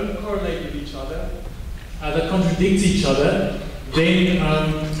don't correlate with each other, that contradict each other, then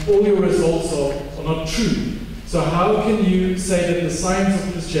all your results are not true. So how can you say that the science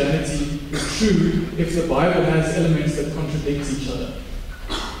of Christianity is true if the Bible has elements that contradict each other?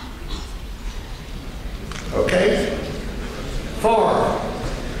 Okay. 4.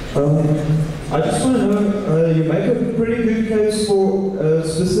 I just want to know, you make a pretty good case for a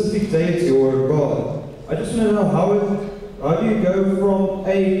specific deity or a God. I just want to know how do you go from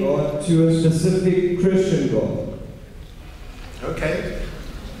a God to a specific Christian God? Okay.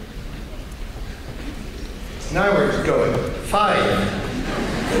 Now we're going.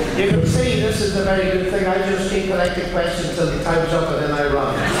 5. You can see this is a very good thing. I just keep collecting questions till the time's up and then I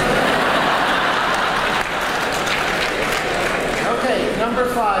run. Okay, number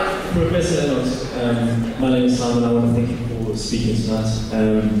 5. Professor Lennox, my name is Simon. I want to thank you for speaking tonight.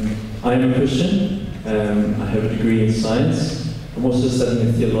 I am a Christian. I have a degree in science. I'm also studying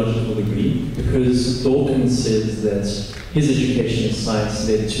a theological degree because Dawkins says that his education in science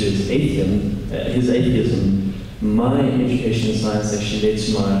led to his atheism. My education in science actually led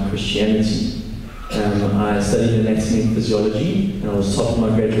to my Christianity. I studied anatomy and physiology, and I was top of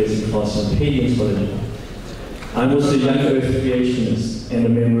my graduating class in paleontology. I'm also a young Earth creationist and a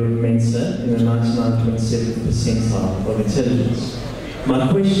member of Mensa in the 99.7th percentile of intelligence. My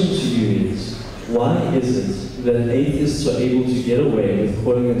question to you is, why is it that atheists are able to get away with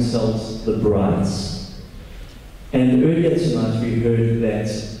calling themselves the brights? And earlier tonight we heard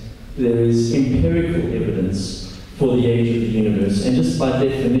that there is empirical evidence for the age of the universe, and just by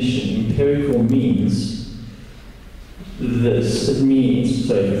definition, empirical means this. It means,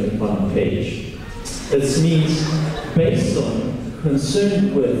 sorry, if I can find the page. It means based on,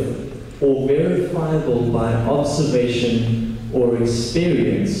 concerned with, or verifiable by observation or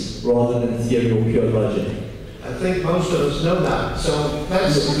experience rather than theory or pure logic. I think most of us know that. So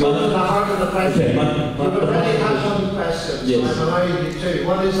let's go to the heart of the question. Okay, you already have some questions. Yes. I'm allowing you to.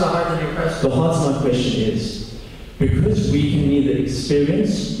 What is the heart of your question? The heart of my question is, because we can neither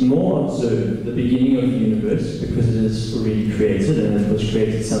experience nor observe the beginning of the universe, because it is already created and it was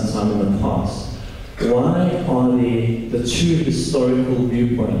created sometime in the past, why are the two historical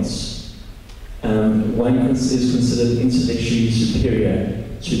viewpoints, one is considered intellectually superior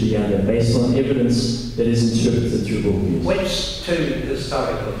to the other, based on evidence that is interpreted through worldviews? Which two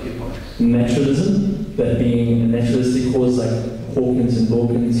historical viewpoints? Naturalism, that being a naturalistic cause like Hawking and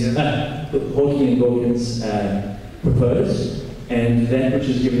Dawkins proposed, and that which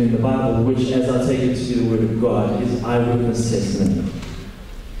is given in the Bible, which, as I take it to be the Word of God, is eyewitness testimony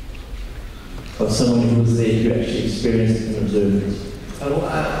of someone who was there, who actually experienced it and observed it. And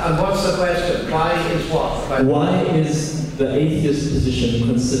what's the question? Why is what? Why is the atheist position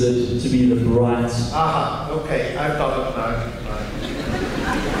considered to be the bright? Aha, okay, I've got it now. Right.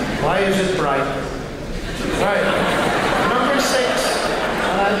 Why is it bright? Right. Number 6.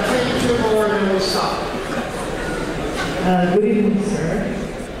 And I'll take 2 more and then we'll stop. Good evening, sir.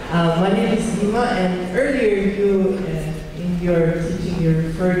 My name is Dima, and earlier you, in your teaching, you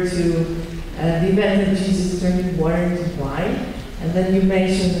referred to the event of Jesus turning water into wine, and then you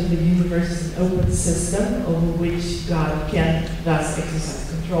mentioned that the universe is an open system over which God can thus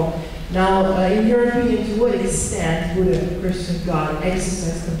exercise control. Now, in your opinion, to what extent would a Christian God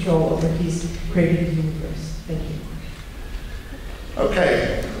exercise control over his created universe? Thank you.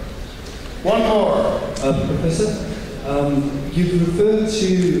 Okay. One more. Professor, you've referred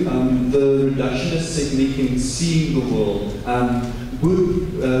to the reductionist technique in seeing the world.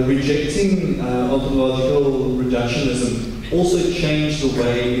 Would rejecting ontological reductionism also change the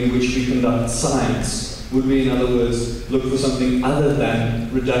way in which we conduct science? Would we, in other words, look for something other than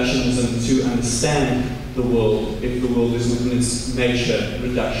reductionism to understand the world, if the world is within its nature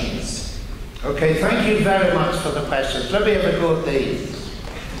reductionist? Okay, thank you very much for the questions. Let me have a go at these.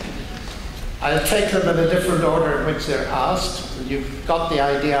 I'll take them in a different order in which they're asked. You've got the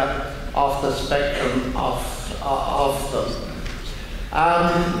idea of the spectrum of them.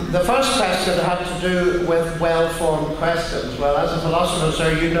 The first question had to do with well-formed questions. Well, as a philosopher,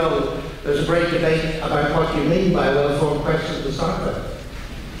 sir, you know there's a great debate about what you mean by a well-formed question to start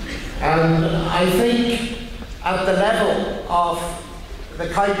with. And I think at the level of the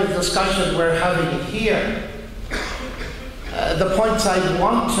kind of discussion we're having here, the points I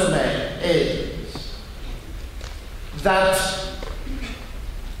want to make is that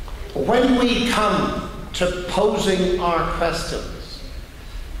when we come to posing our questions,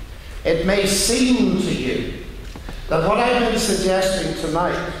 it may seem to you that what I've been suggesting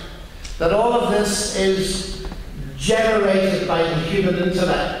tonight, that all of this is generated by the human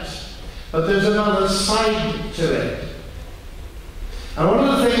intellect, but there's another side to it. And one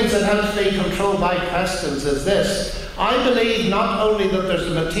of the things that helps me control my questions is this. I believe not only that there's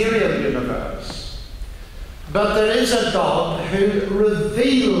a material universe, but there is a God who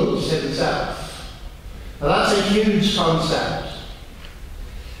reveals himself. Now, that's a huge concept.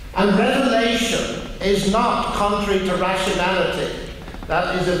 And revelation is not contrary to rationality.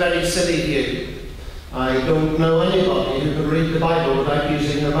 That is a very silly view. I don't know anybody who can read the Bible without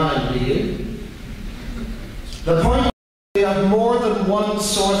using their mind, do you? The point is we have more than one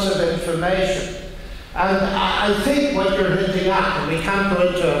source of information. And I think what you're hinting at, and we can't go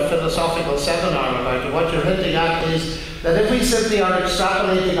into a philosophical seminar about it, what you're hinting at is that if we simply are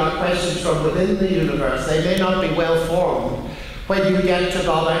extrapolating our questions from within the universe, they may not be well formed when you get to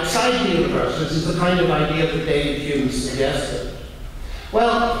God outside the universe. This is the kind of idea that David Hume suggested.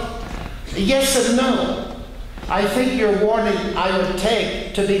 Well, yes and no. I think your warning I would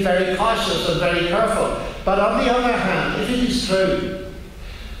take to be very cautious and very careful. But on the other hand, if it is true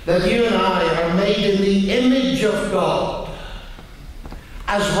that you and I are made in the image of God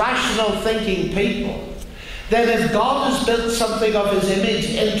as rational thinking people, then if God has built something of his image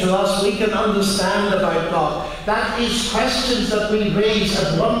into us, we can understand about God. That is, questions that we raise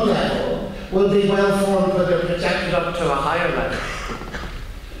at one level will be well formed when they're projected up to a higher level.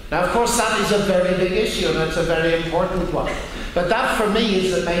 Now, of course, that is a very big issue, and it's a very important one. But that, for me,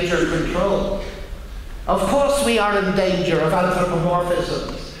 is the major control. Of course, we are in danger of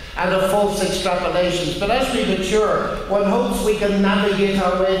anthropomorphisms and of false extrapolations, but as we mature, one hopes we can navigate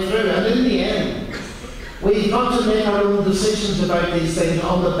our way through, and in the end, we've got to make our own decisions about these things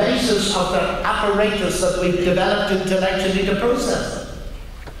on the basis of the apparatus that we've developed intellectually to process them.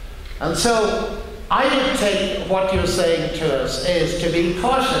 And so, I would take what you're saying to us is to be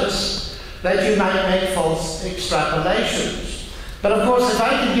cautious that you might make false extrapolations. But of course, if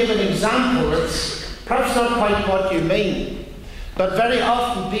I can give an example, it's perhaps not quite what you mean. But very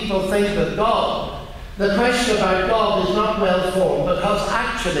often people think that the question about God is not well formed because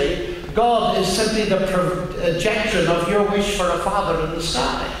actually God is simply the projection of your wish for a father in the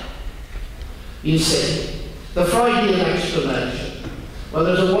sky. You see, the Freudian explanation. Well,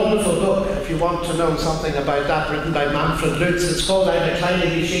 there's a wonderful book, if you want to know something about that, written by Manfred Lutz. It's called Eine kleine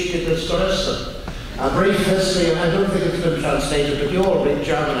Geschichte des Christen. A brief history, I don't think it's been translated, but you all read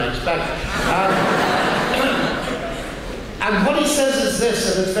German, I expect. And what he says is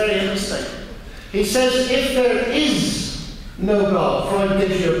this, and it's very interesting. He says, if there is no God, Freud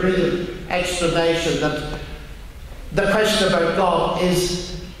gives you a brilliant explanation that the question about God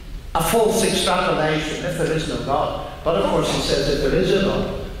is a false extrapolation, if there is no God. But of course he says if there is a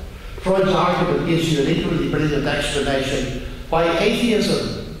God, Freud's argument gives you an equally brilliant explanation why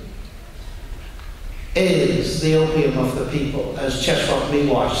atheism is the opium of the people, as Czesław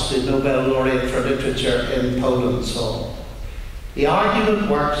Miłosz, the Nobel laureate for literature in Poland, saw. The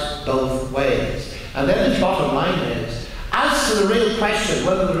argument works both ways. And then his bottom line is, as to the real question,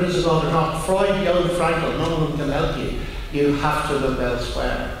 whether there is a God or not, Freud, Jung, Frankl, none of them can help you. You have to look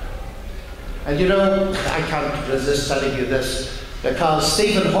elsewhere. And you know, I can't resist telling you this, because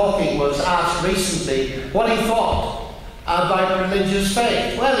Stephen Hawking was asked recently what he thought about religious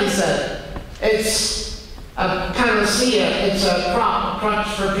faith. Well, he said, it's a panacea, it's a crutch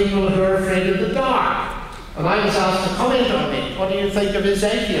for people who are afraid of the dark. And I was asked to comment on it. What do you think of his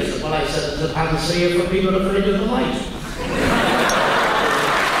atheism? Well, I said it's a panacea for people afraid of the light.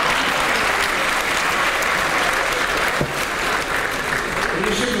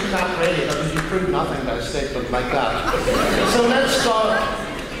 You shouldn't clap really, because you prove nothing by a statement like that. So let's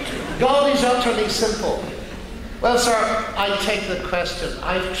go. God is utterly simple. Well, sir, I take the question.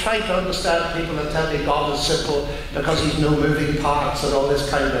 I've tried to understand people that tell me God is simple because he's no moving parts and all this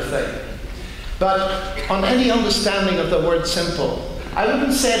kind of thing. But on any understanding of the word simple, I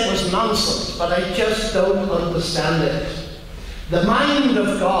wouldn't say it was nonsense, but I just don't understand it. The mind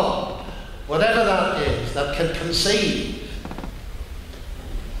of God, whatever that is, that can conceive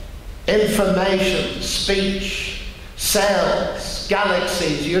information, speech, cells,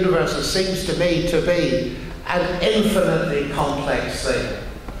 galaxies, universes, seems to me to be an infinitely complex thing.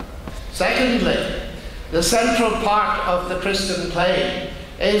 Secondly, the central part of the Christian claim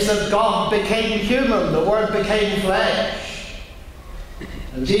is that God became human, the Word became flesh.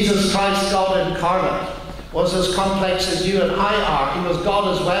 And Jesus Christ, God incarnate, was as complex as you and I are. He was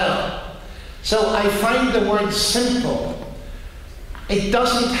God as well. So I find the word simple, it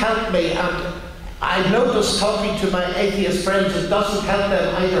doesn't help me, and I notice talking to my atheist friends, it doesn't help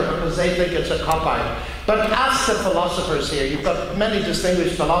them either because they think it's a cop-out. But ask the philosophers here. You've got many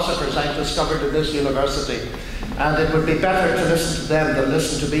distinguished philosophers I've discovered in this university, and it would be better to listen to them than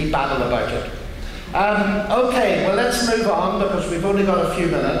listen to me babble about it. Okay, well, let's move on because we've only got a few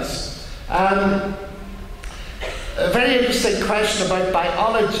minutes. A very interesting question about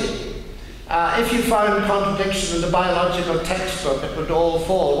biology. If you found contradiction in the biological textbook, it would all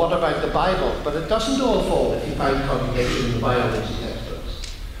fall. What about the Bible? But it doesn't all fall if you find contradiction in the biology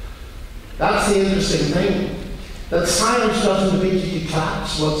textbooks. That's the interesting thing. That science doesn't immediately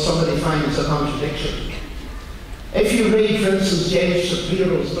collapse when somebody finds a contradiction. If you read, for instance, James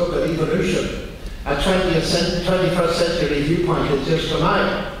Shapiro's book on evolution, a 21st century viewpoint has just come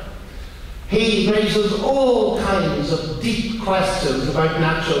out, he raises all kinds of deep questions about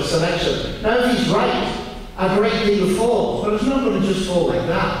natural selection. Now, if he's right, a great deal falls, but it's not going to just fall like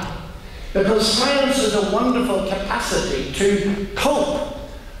that. Because science is a wonderful capacity to cope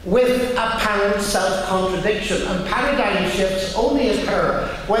with apparent self-contradiction, and paradigm shifts only occur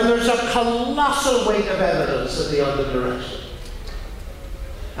when there's a colossal weight of evidence in the other direction.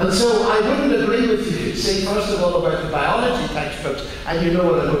 And so I wouldn't agree with you, see, first of all, about the biology textbooks, and you know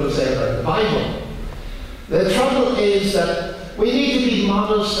what I'm going to say about the Bible. The trouble is that we need to be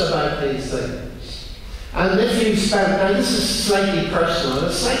modest about these things. And if you spend, now this is slightly personal, and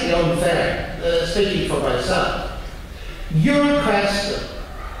it's slightly unfair, speaking for myself. Your question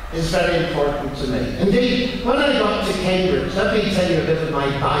is very important to me. Indeed, when I got to Cambridge, let me tell you a bit of my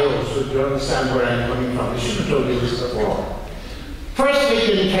bio so you understand where I'm coming from. I should have told you this before. First week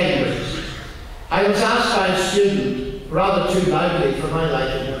in Cambridge, I was asked by a student, rather too loudly for my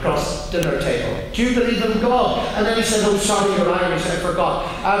liking, across the dinner table, do you believe in God? And then he said, oh, sorry, you're Irish, I forgot.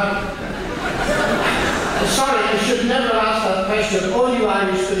 Sorry, I should never ask that question. All you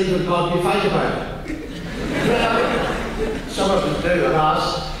Irish believe in God, you fight about it. Well, some of us do, and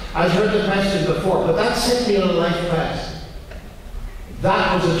ask. I've heard the question before, but that set me on a life quest.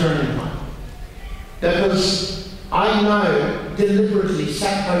 That was a turning point. Because I now deliberately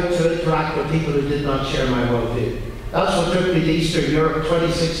set out to interact with people who did not share my worldview. That's what took me to Eastern Europe,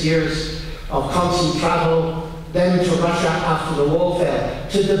 26 years of constant travel, then to Russia after the wall fell,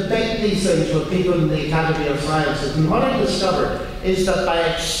 to debate these things with people in the Academy of Sciences. And what I discovered is that by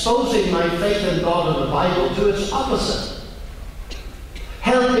exposing my faith in God and the Bible to its opposite,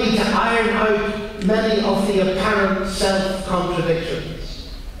 helped me to iron out many of the apparent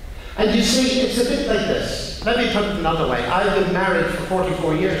self-contradictions. And you see, it's a bit like this. Let me put it another way. I've been married for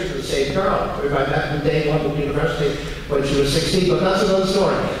 44 years to the same girl, who I met in day one at university when she was 16, but that's another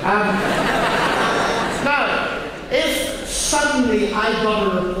story. Now, if suddenly I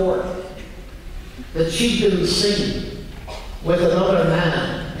got a report that she'd been seen with another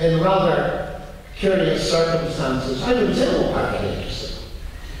man in rather curious circumstances, I would say, oh, how very interesting.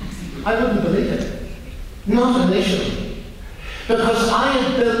 I wouldn't believe it. Not initially. Because I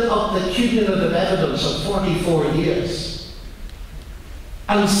had built up the cumulative evidence of 44 years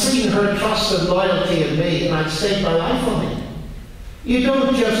and seen her trust and loyalty in me, and I'd staked my life on it. You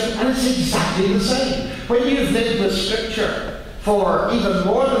don't just, and it's exactly the same. When you've lived with Scripture for even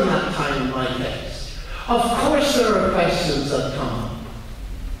more than that time in my case, of course there are questions that come up.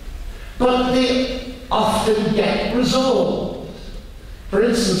 But they often get resolved. For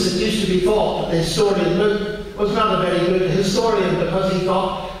instance, it used to be thought that the historian Luke was not a very good historian because he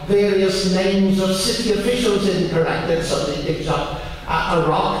got various names of city officials incorrect, and suddenly picks up a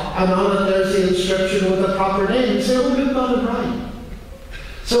rock, and on it there's the inscription with the proper name. You say, oh, Luke got it right.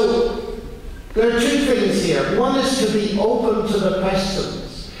 So, there are two things here. One is to be open to the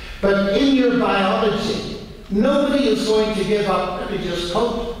questions. But in your biology, nobody is going to give up. Let me just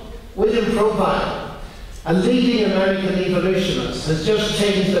quote William Probile, a leading American evolutionist, has just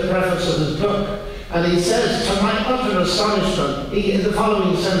changed the preface of his book. And he says, to my utter astonishment, in the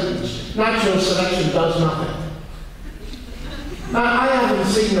following sentence, natural selection does nothing. Now, I haven't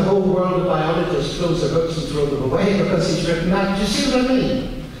seen the whole world of biologists close their books and throw them away because he's written that. Do you see what I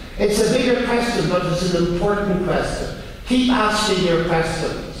mean? It's a bigger question, but it's an important question. Keep asking your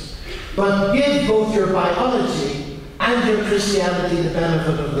questions. But give both your biology and your Christianity the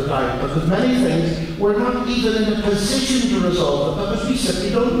benefit of the doubt, because many things we're not even in a position to resolve them because we simply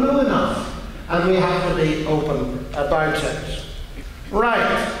don't know enough. And we have to be open about it.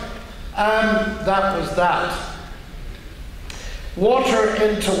 Right. That was that. Water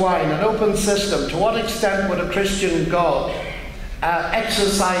into wine, an open system. To what extent would a Christian God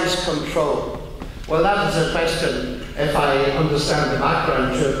exercise control? Well, that is a question, if I understand the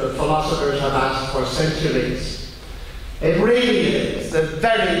background to it, that philosophers have asked for centuries. It really is the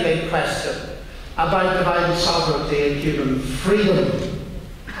very big question about divine sovereignty and human freedom.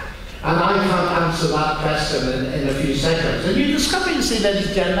 And I can't answer that question in a few seconds. And you discover, you see, ladies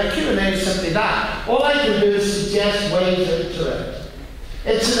and gentlemen, Q&A is simply that. All I can do is suggest ways into it.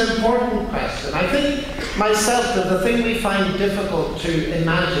 It's an important question. I think, myself, that the thing we find difficult to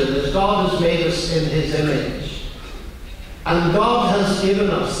imagine is God has made us in His image. And God has given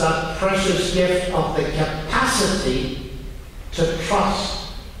us that precious gift of the capacity to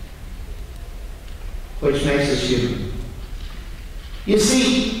trust, which makes us human. You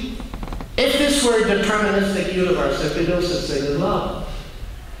see, if this were a deterministic universe, there'd be no such thing as love.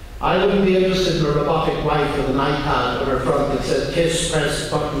 I wouldn't be interested in a robotic wife with an iPad on her front that said, kiss, press,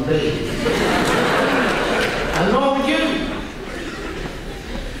 button B. And nor would you.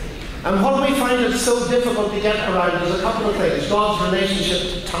 And what we find it so difficult to get around is a couple of things. God's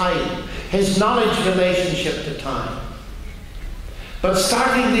relationship to time, His knowledge relationship to time. But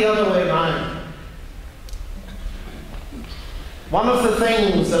starting the other way around, one of the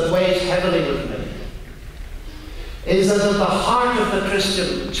things that weighs heavily with me is that at the heart of the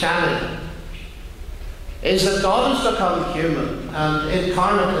Christian challenge is that God has become human and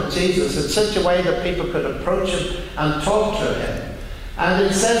incarnate in Jesus in such a way that people could approach Him and talk to Him. And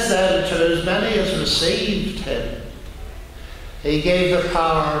it says then, to as many as received Him, He gave the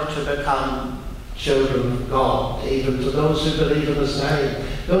power to become children of God, even to those who believe in His name.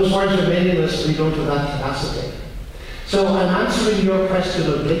 Those words are meaningless if we don't have that capacity. So I'm answering your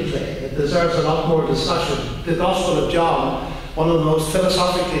question obliquely. It deserves a lot more discussion. The Gospel of John, one of the most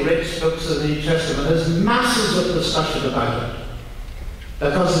philosophically rich books in the New Testament, has masses of discussion about it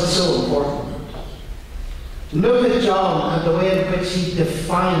because it's so important. Look at John and the way in which he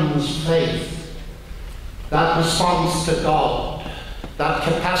defines faith, that response to God, that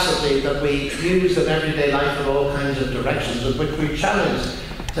capacity that we use in everyday life in all kinds of directions, in which we challenge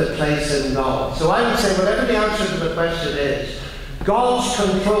to place in God. So I would say whatever the answer to the question is, God's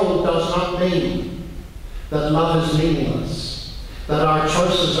control does not mean that love is meaningless, that our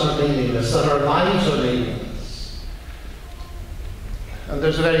choices are meaningless, that our lives are meaningless. And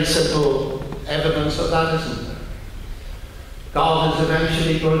there's a very simple evidence of that, isn't there? God is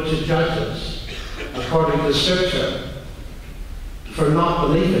eventually going to judge us, according to Scripture, for not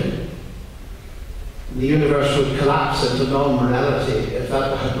believing. The universe would collapse into non-morality if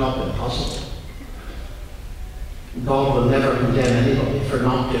that had not been possible. God will never condemn anybody for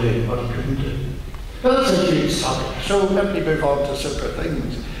not doing what He couldn't do. But that's a huge topic, so let me move on to simpler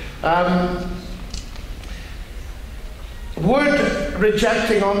things. Would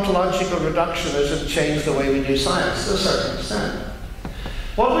rejecting ontological reductionism change the way we do science? To a certain extent.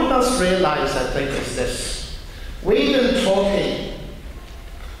 What we must realize, I think, is this. We've been talking,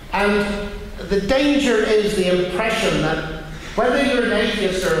 and the danger is the impression that whether you're an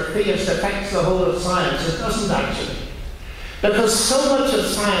atheist or a theist affects the whole of science. It doesn't actually. Because so much of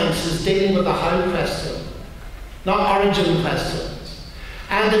science is dealing with the how question, not origin questions.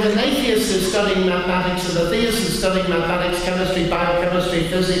 And if an atheist is studying mathematics and a theist is studying mathematics, chemistry, biochemistry,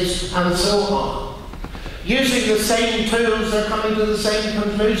 physics, and so on, Using the same tools, they're coming to the same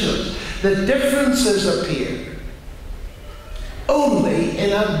conclusions. The differences appear only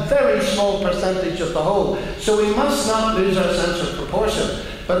in a very small percentage of the whole. So we must not lose our sense of proportion.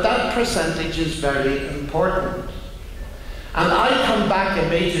 But that percentage is very important. And I come back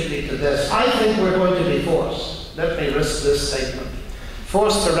immediately to this. I think we're going to be forced, let me risk this statement,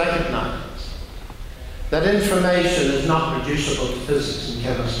 forced to recognize that information is not reducible to physics and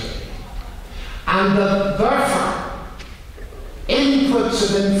chemistry. And that therefore,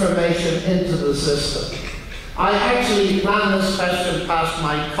 inputs of information into the system. I actually ran this question past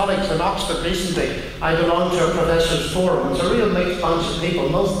my colleagues in Oxford recently. I belong to a professors' forum. It's a real mixed bunch of people,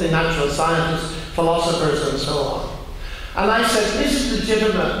 mostly natural scientists, philosophers, and so on. And I said, is it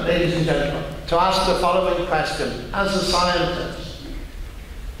legitimate, ladies and gentlemen, to ask the following question as a scientist?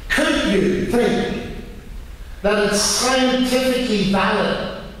 Could you think that it's scientifically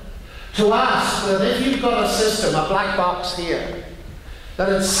valid to ask that if you've got a system, a black box here, that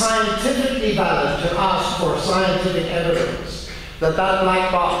it's scientifically valid to ask for scientific evidence that that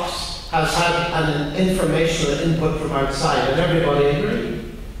black box has had an informational input from outside, and everybody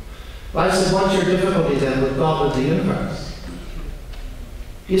agreed? Well, I said, what's your difficulty then with God and the universe?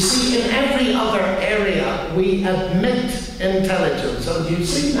 You see, in every other area we admit intelligence, and you've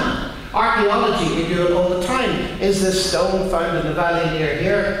seen that. Archaeology, we do it all the time. Is this stone found in the valley near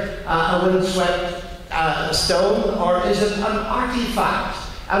here a windswept stone, or is it an artifact?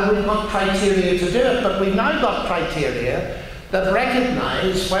 And we've got criteria to do it, but we've now got criteria that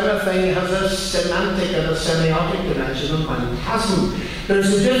recognize when a thing has a semantic and a semiotic dimension and when it hasn't.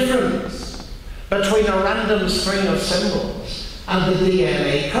 There's a difference between a random string of symbols and the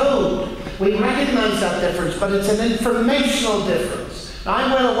DNA code. We recognize that difference, but it's an informational difference. Now,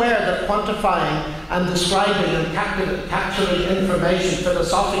 I'm well aware that quantifying and describing and capturing information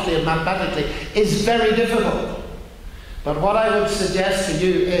philosophically and mathematically is very difficult. But what I would suggest to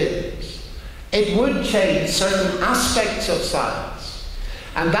you is, it would change certain aspects of science.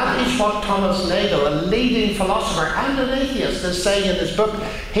 And that is what Thomas Nagel, a leading philosopher and an atheist, is saying in his book.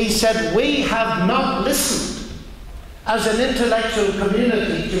 He said, we have not listened as an intellectual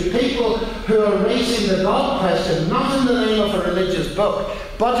community to people who are raising the God question, not in the name of a religious book,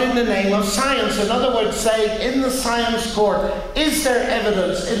 but in the name of science. In other words, saying, in the science court, is there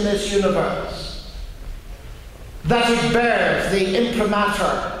evidence in this universe that it bears the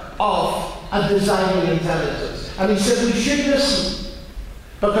imprimatur of a designing intelligence? And he said we should listen,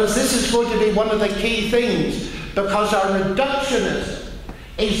 because this is going to be one of the key things, because our reductionism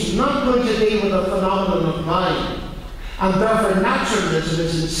is not going to deal with a phenomenon of mind. And therefore naturalism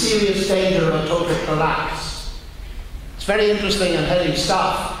is in serious danger of a total collapse. It's very interesting and heady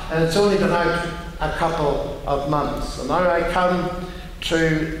stuff, and it's only been out a couple of months. And now I come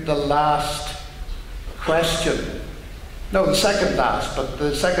to the last question. No, the second last, but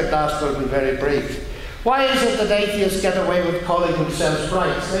the second last will be very brief. Why is it that atheists get away with calling themselves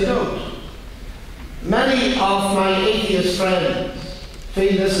brights? They don't. Many of my atheist friends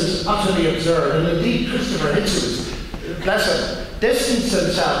feel this is utterly absurd, and indeed Christopher Hitchens, bless him, distanced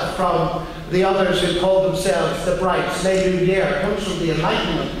himself from the others who call themselves the brights. Les Lumières comes from the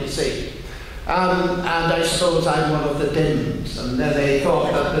Enlightenment, you see. And I suppose I'm one of the dims. And then they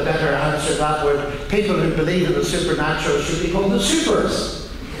thought that the better answer to that would, people who believe in the supernatural should be called the supers.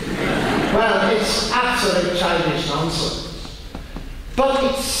 Well, it's absolute childish nonsense. But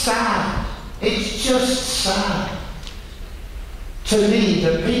it's sad. It's just sad to me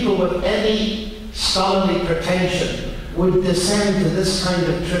that people with any scholarly pretension would descend to this kind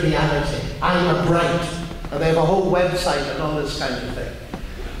of triviality. I'm a bright, and they have a whole website and all this kind of thing.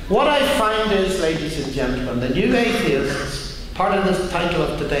 What I find is, ladies and gentlemen, the new atheists, part of this title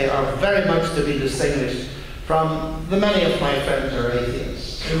of today, are very much to be distinguished from the many of my friends who are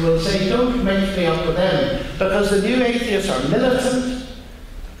atheists, who will say, don't mix me up with them, because the new atheists are militant.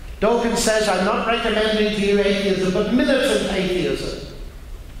 Dawkins says, I'm not recommending to you atheism, but militant atheism.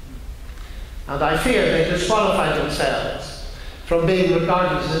 And I fear they disqualify themselves from being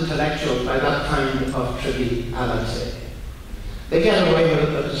regarded as intellectual by that kind of triviality. They get away with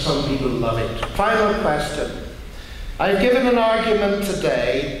it, but some people love it. Final question. I've given an argument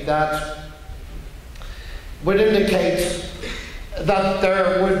today that would indicate that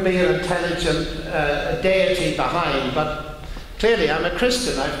there would be an intelligent deity behind, but clearly I'm a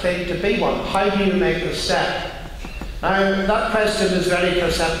Christian. I've claimed to be one. How do you make the step? Now, that question is very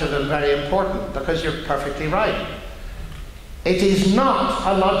perceptive and very important, because you're perfectly right. It is not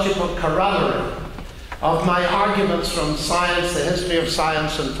a logical corollary of my arguments from science, the history of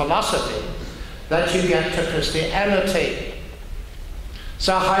science and philosophy, that you get to Christianity.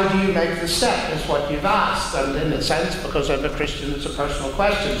 So how do you make the step is what you've asked, and in a sense, because I'm a Christian, it's a personal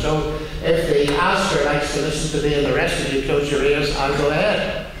question. So if the asker likes to listen to me and the rest of you close your ears, I'll go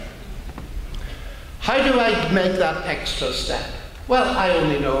ahead. How do I make that extra step? Well, I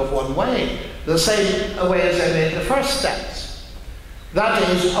only know of one way, the same way as I made the first steps. That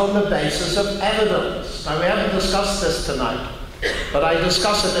is on the basis of evidence. Now, we haven't discussed this tonight, but I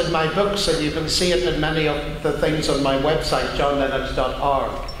discuss it in my books, and you can see it in many of the things on my website,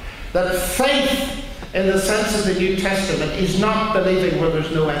 johnlennox.org. That faith, in the sense of the New Testament, is not believing where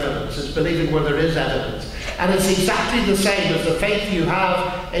there's no evidence, it's believing where there is evidence. And it's exactly the same as the faith you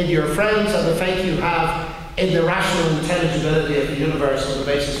have in your friends and the faith you have in the rational intelligibility of the universe on the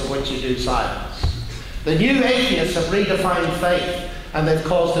basis of which you do science. The new atheists have redefined faith, and they've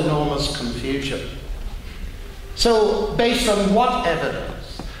caused enormous confusion. So, based on what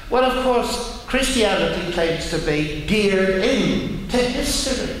evidence? Well, of course, Christianity claims to be geared in to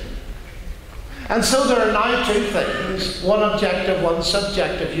history. And so there are now two things, one objective, one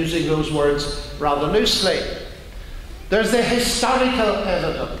subjective, using those words rather loosely. There's the historical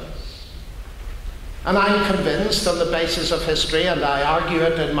evidence. And I'm convinced on the basis of history, and I argue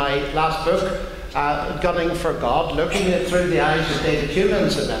it in my last book, Gunning for God, looking at it through the eyes of David Hume,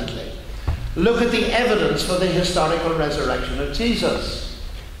 incidentally. Look at the evidence for the historical resurrection of Jesus.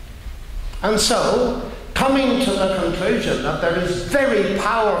 And so, coming to the conclusion that there is very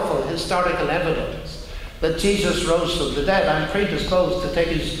powerful historical evidence that Jesus rose from the dead, I'm predisposed to take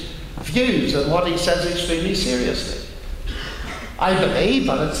his views and what he says extremely seriously. I believe,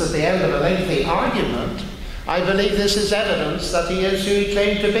 and it's at the end of a lengthy argument, I believe this is evidence that he is who he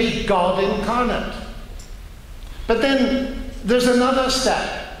claimed to be, God incarnate. But then there's another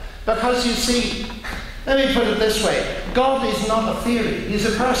step, because you see, let me put it this way, God is not a theory, he's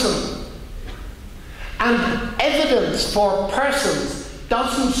a person. And evidence for persons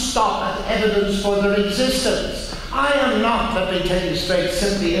doesn't stop at evidence for their existence. I am not, let me tell you straight,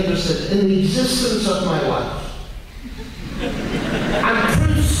 simply interested in the existence of my wife and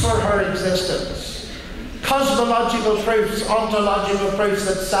proofs for her existence. Cosmological proofs, ontological proofs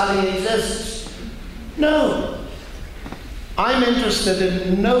that Sally exists. No. I'm interested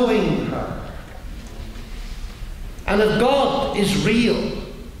in knowing her. And if God is real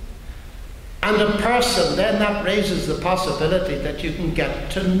and a person, then that raises the possibility that you can get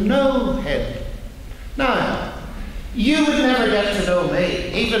to know him. Now, you would never get to know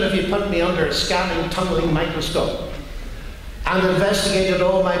me, even if you put me under a scanning, tunneling microscope and investigated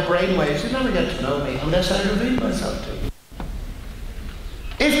all my brainwaves. You'd never get to know me unless I reveal myself to you.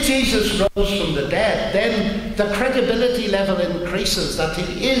 If Jesus rose from the dead, then the credibility level increases that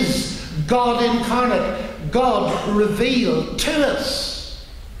he is God incarnate, God revealed to us.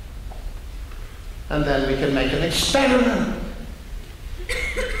 And then we can make an experiment.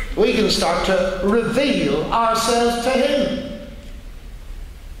 We can start to reveal ourselves to him.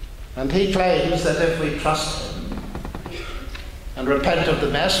 And he claims that if we trust him and repent of the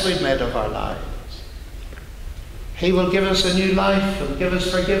mess we've made of our lives, he will give us a new life and give us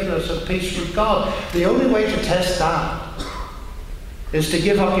forgiveness and peace with God. The only way to test that is to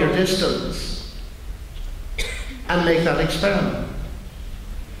give up your distance and make that experiment.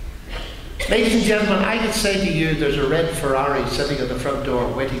 Ladies and gentlemen, I could say to you there's a red Ferrari sitting at the front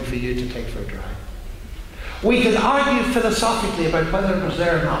door waiting for you to take for a drive. We could argue philosophically about whether it was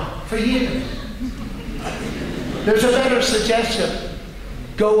there or not for years. There's a better suggestion.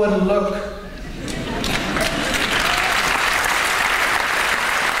 Go and look.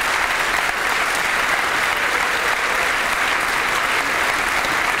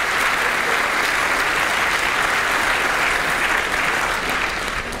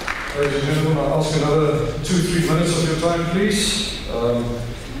 Ladies and gentlemen, I'll ask another 2-3 minutes of your time, please.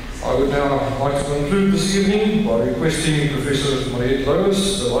 I would now like to conclude this evening by requesting Professor Mariette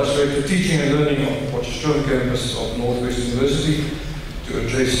Lois, the Vice Director of Teaching and Learning on the Potchefstroom campus of Northwest University, to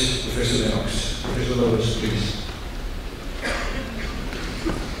address Professor Lennox. Professor Lois, please.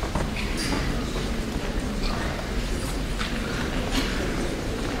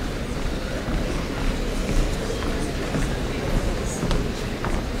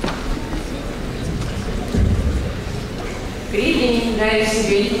 Good evening, ladies and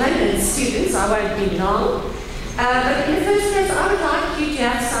gentlemen and students. I won't be long. But in the first place, I would like you to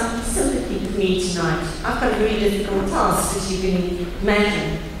have some sympathy with me tonight. I've got a very difficult task, as you can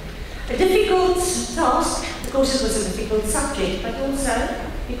imagine. A difficult task because it was a difficult subject, but also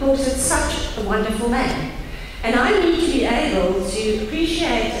because it's such a wonderful man. And I need to be able to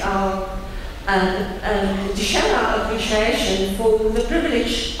appreciate to show our appreciation for the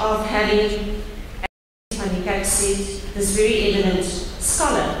privilege of having, as Monica said, this very eminent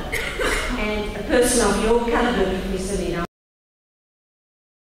scholar and a person of your caliber, Professor Lennox.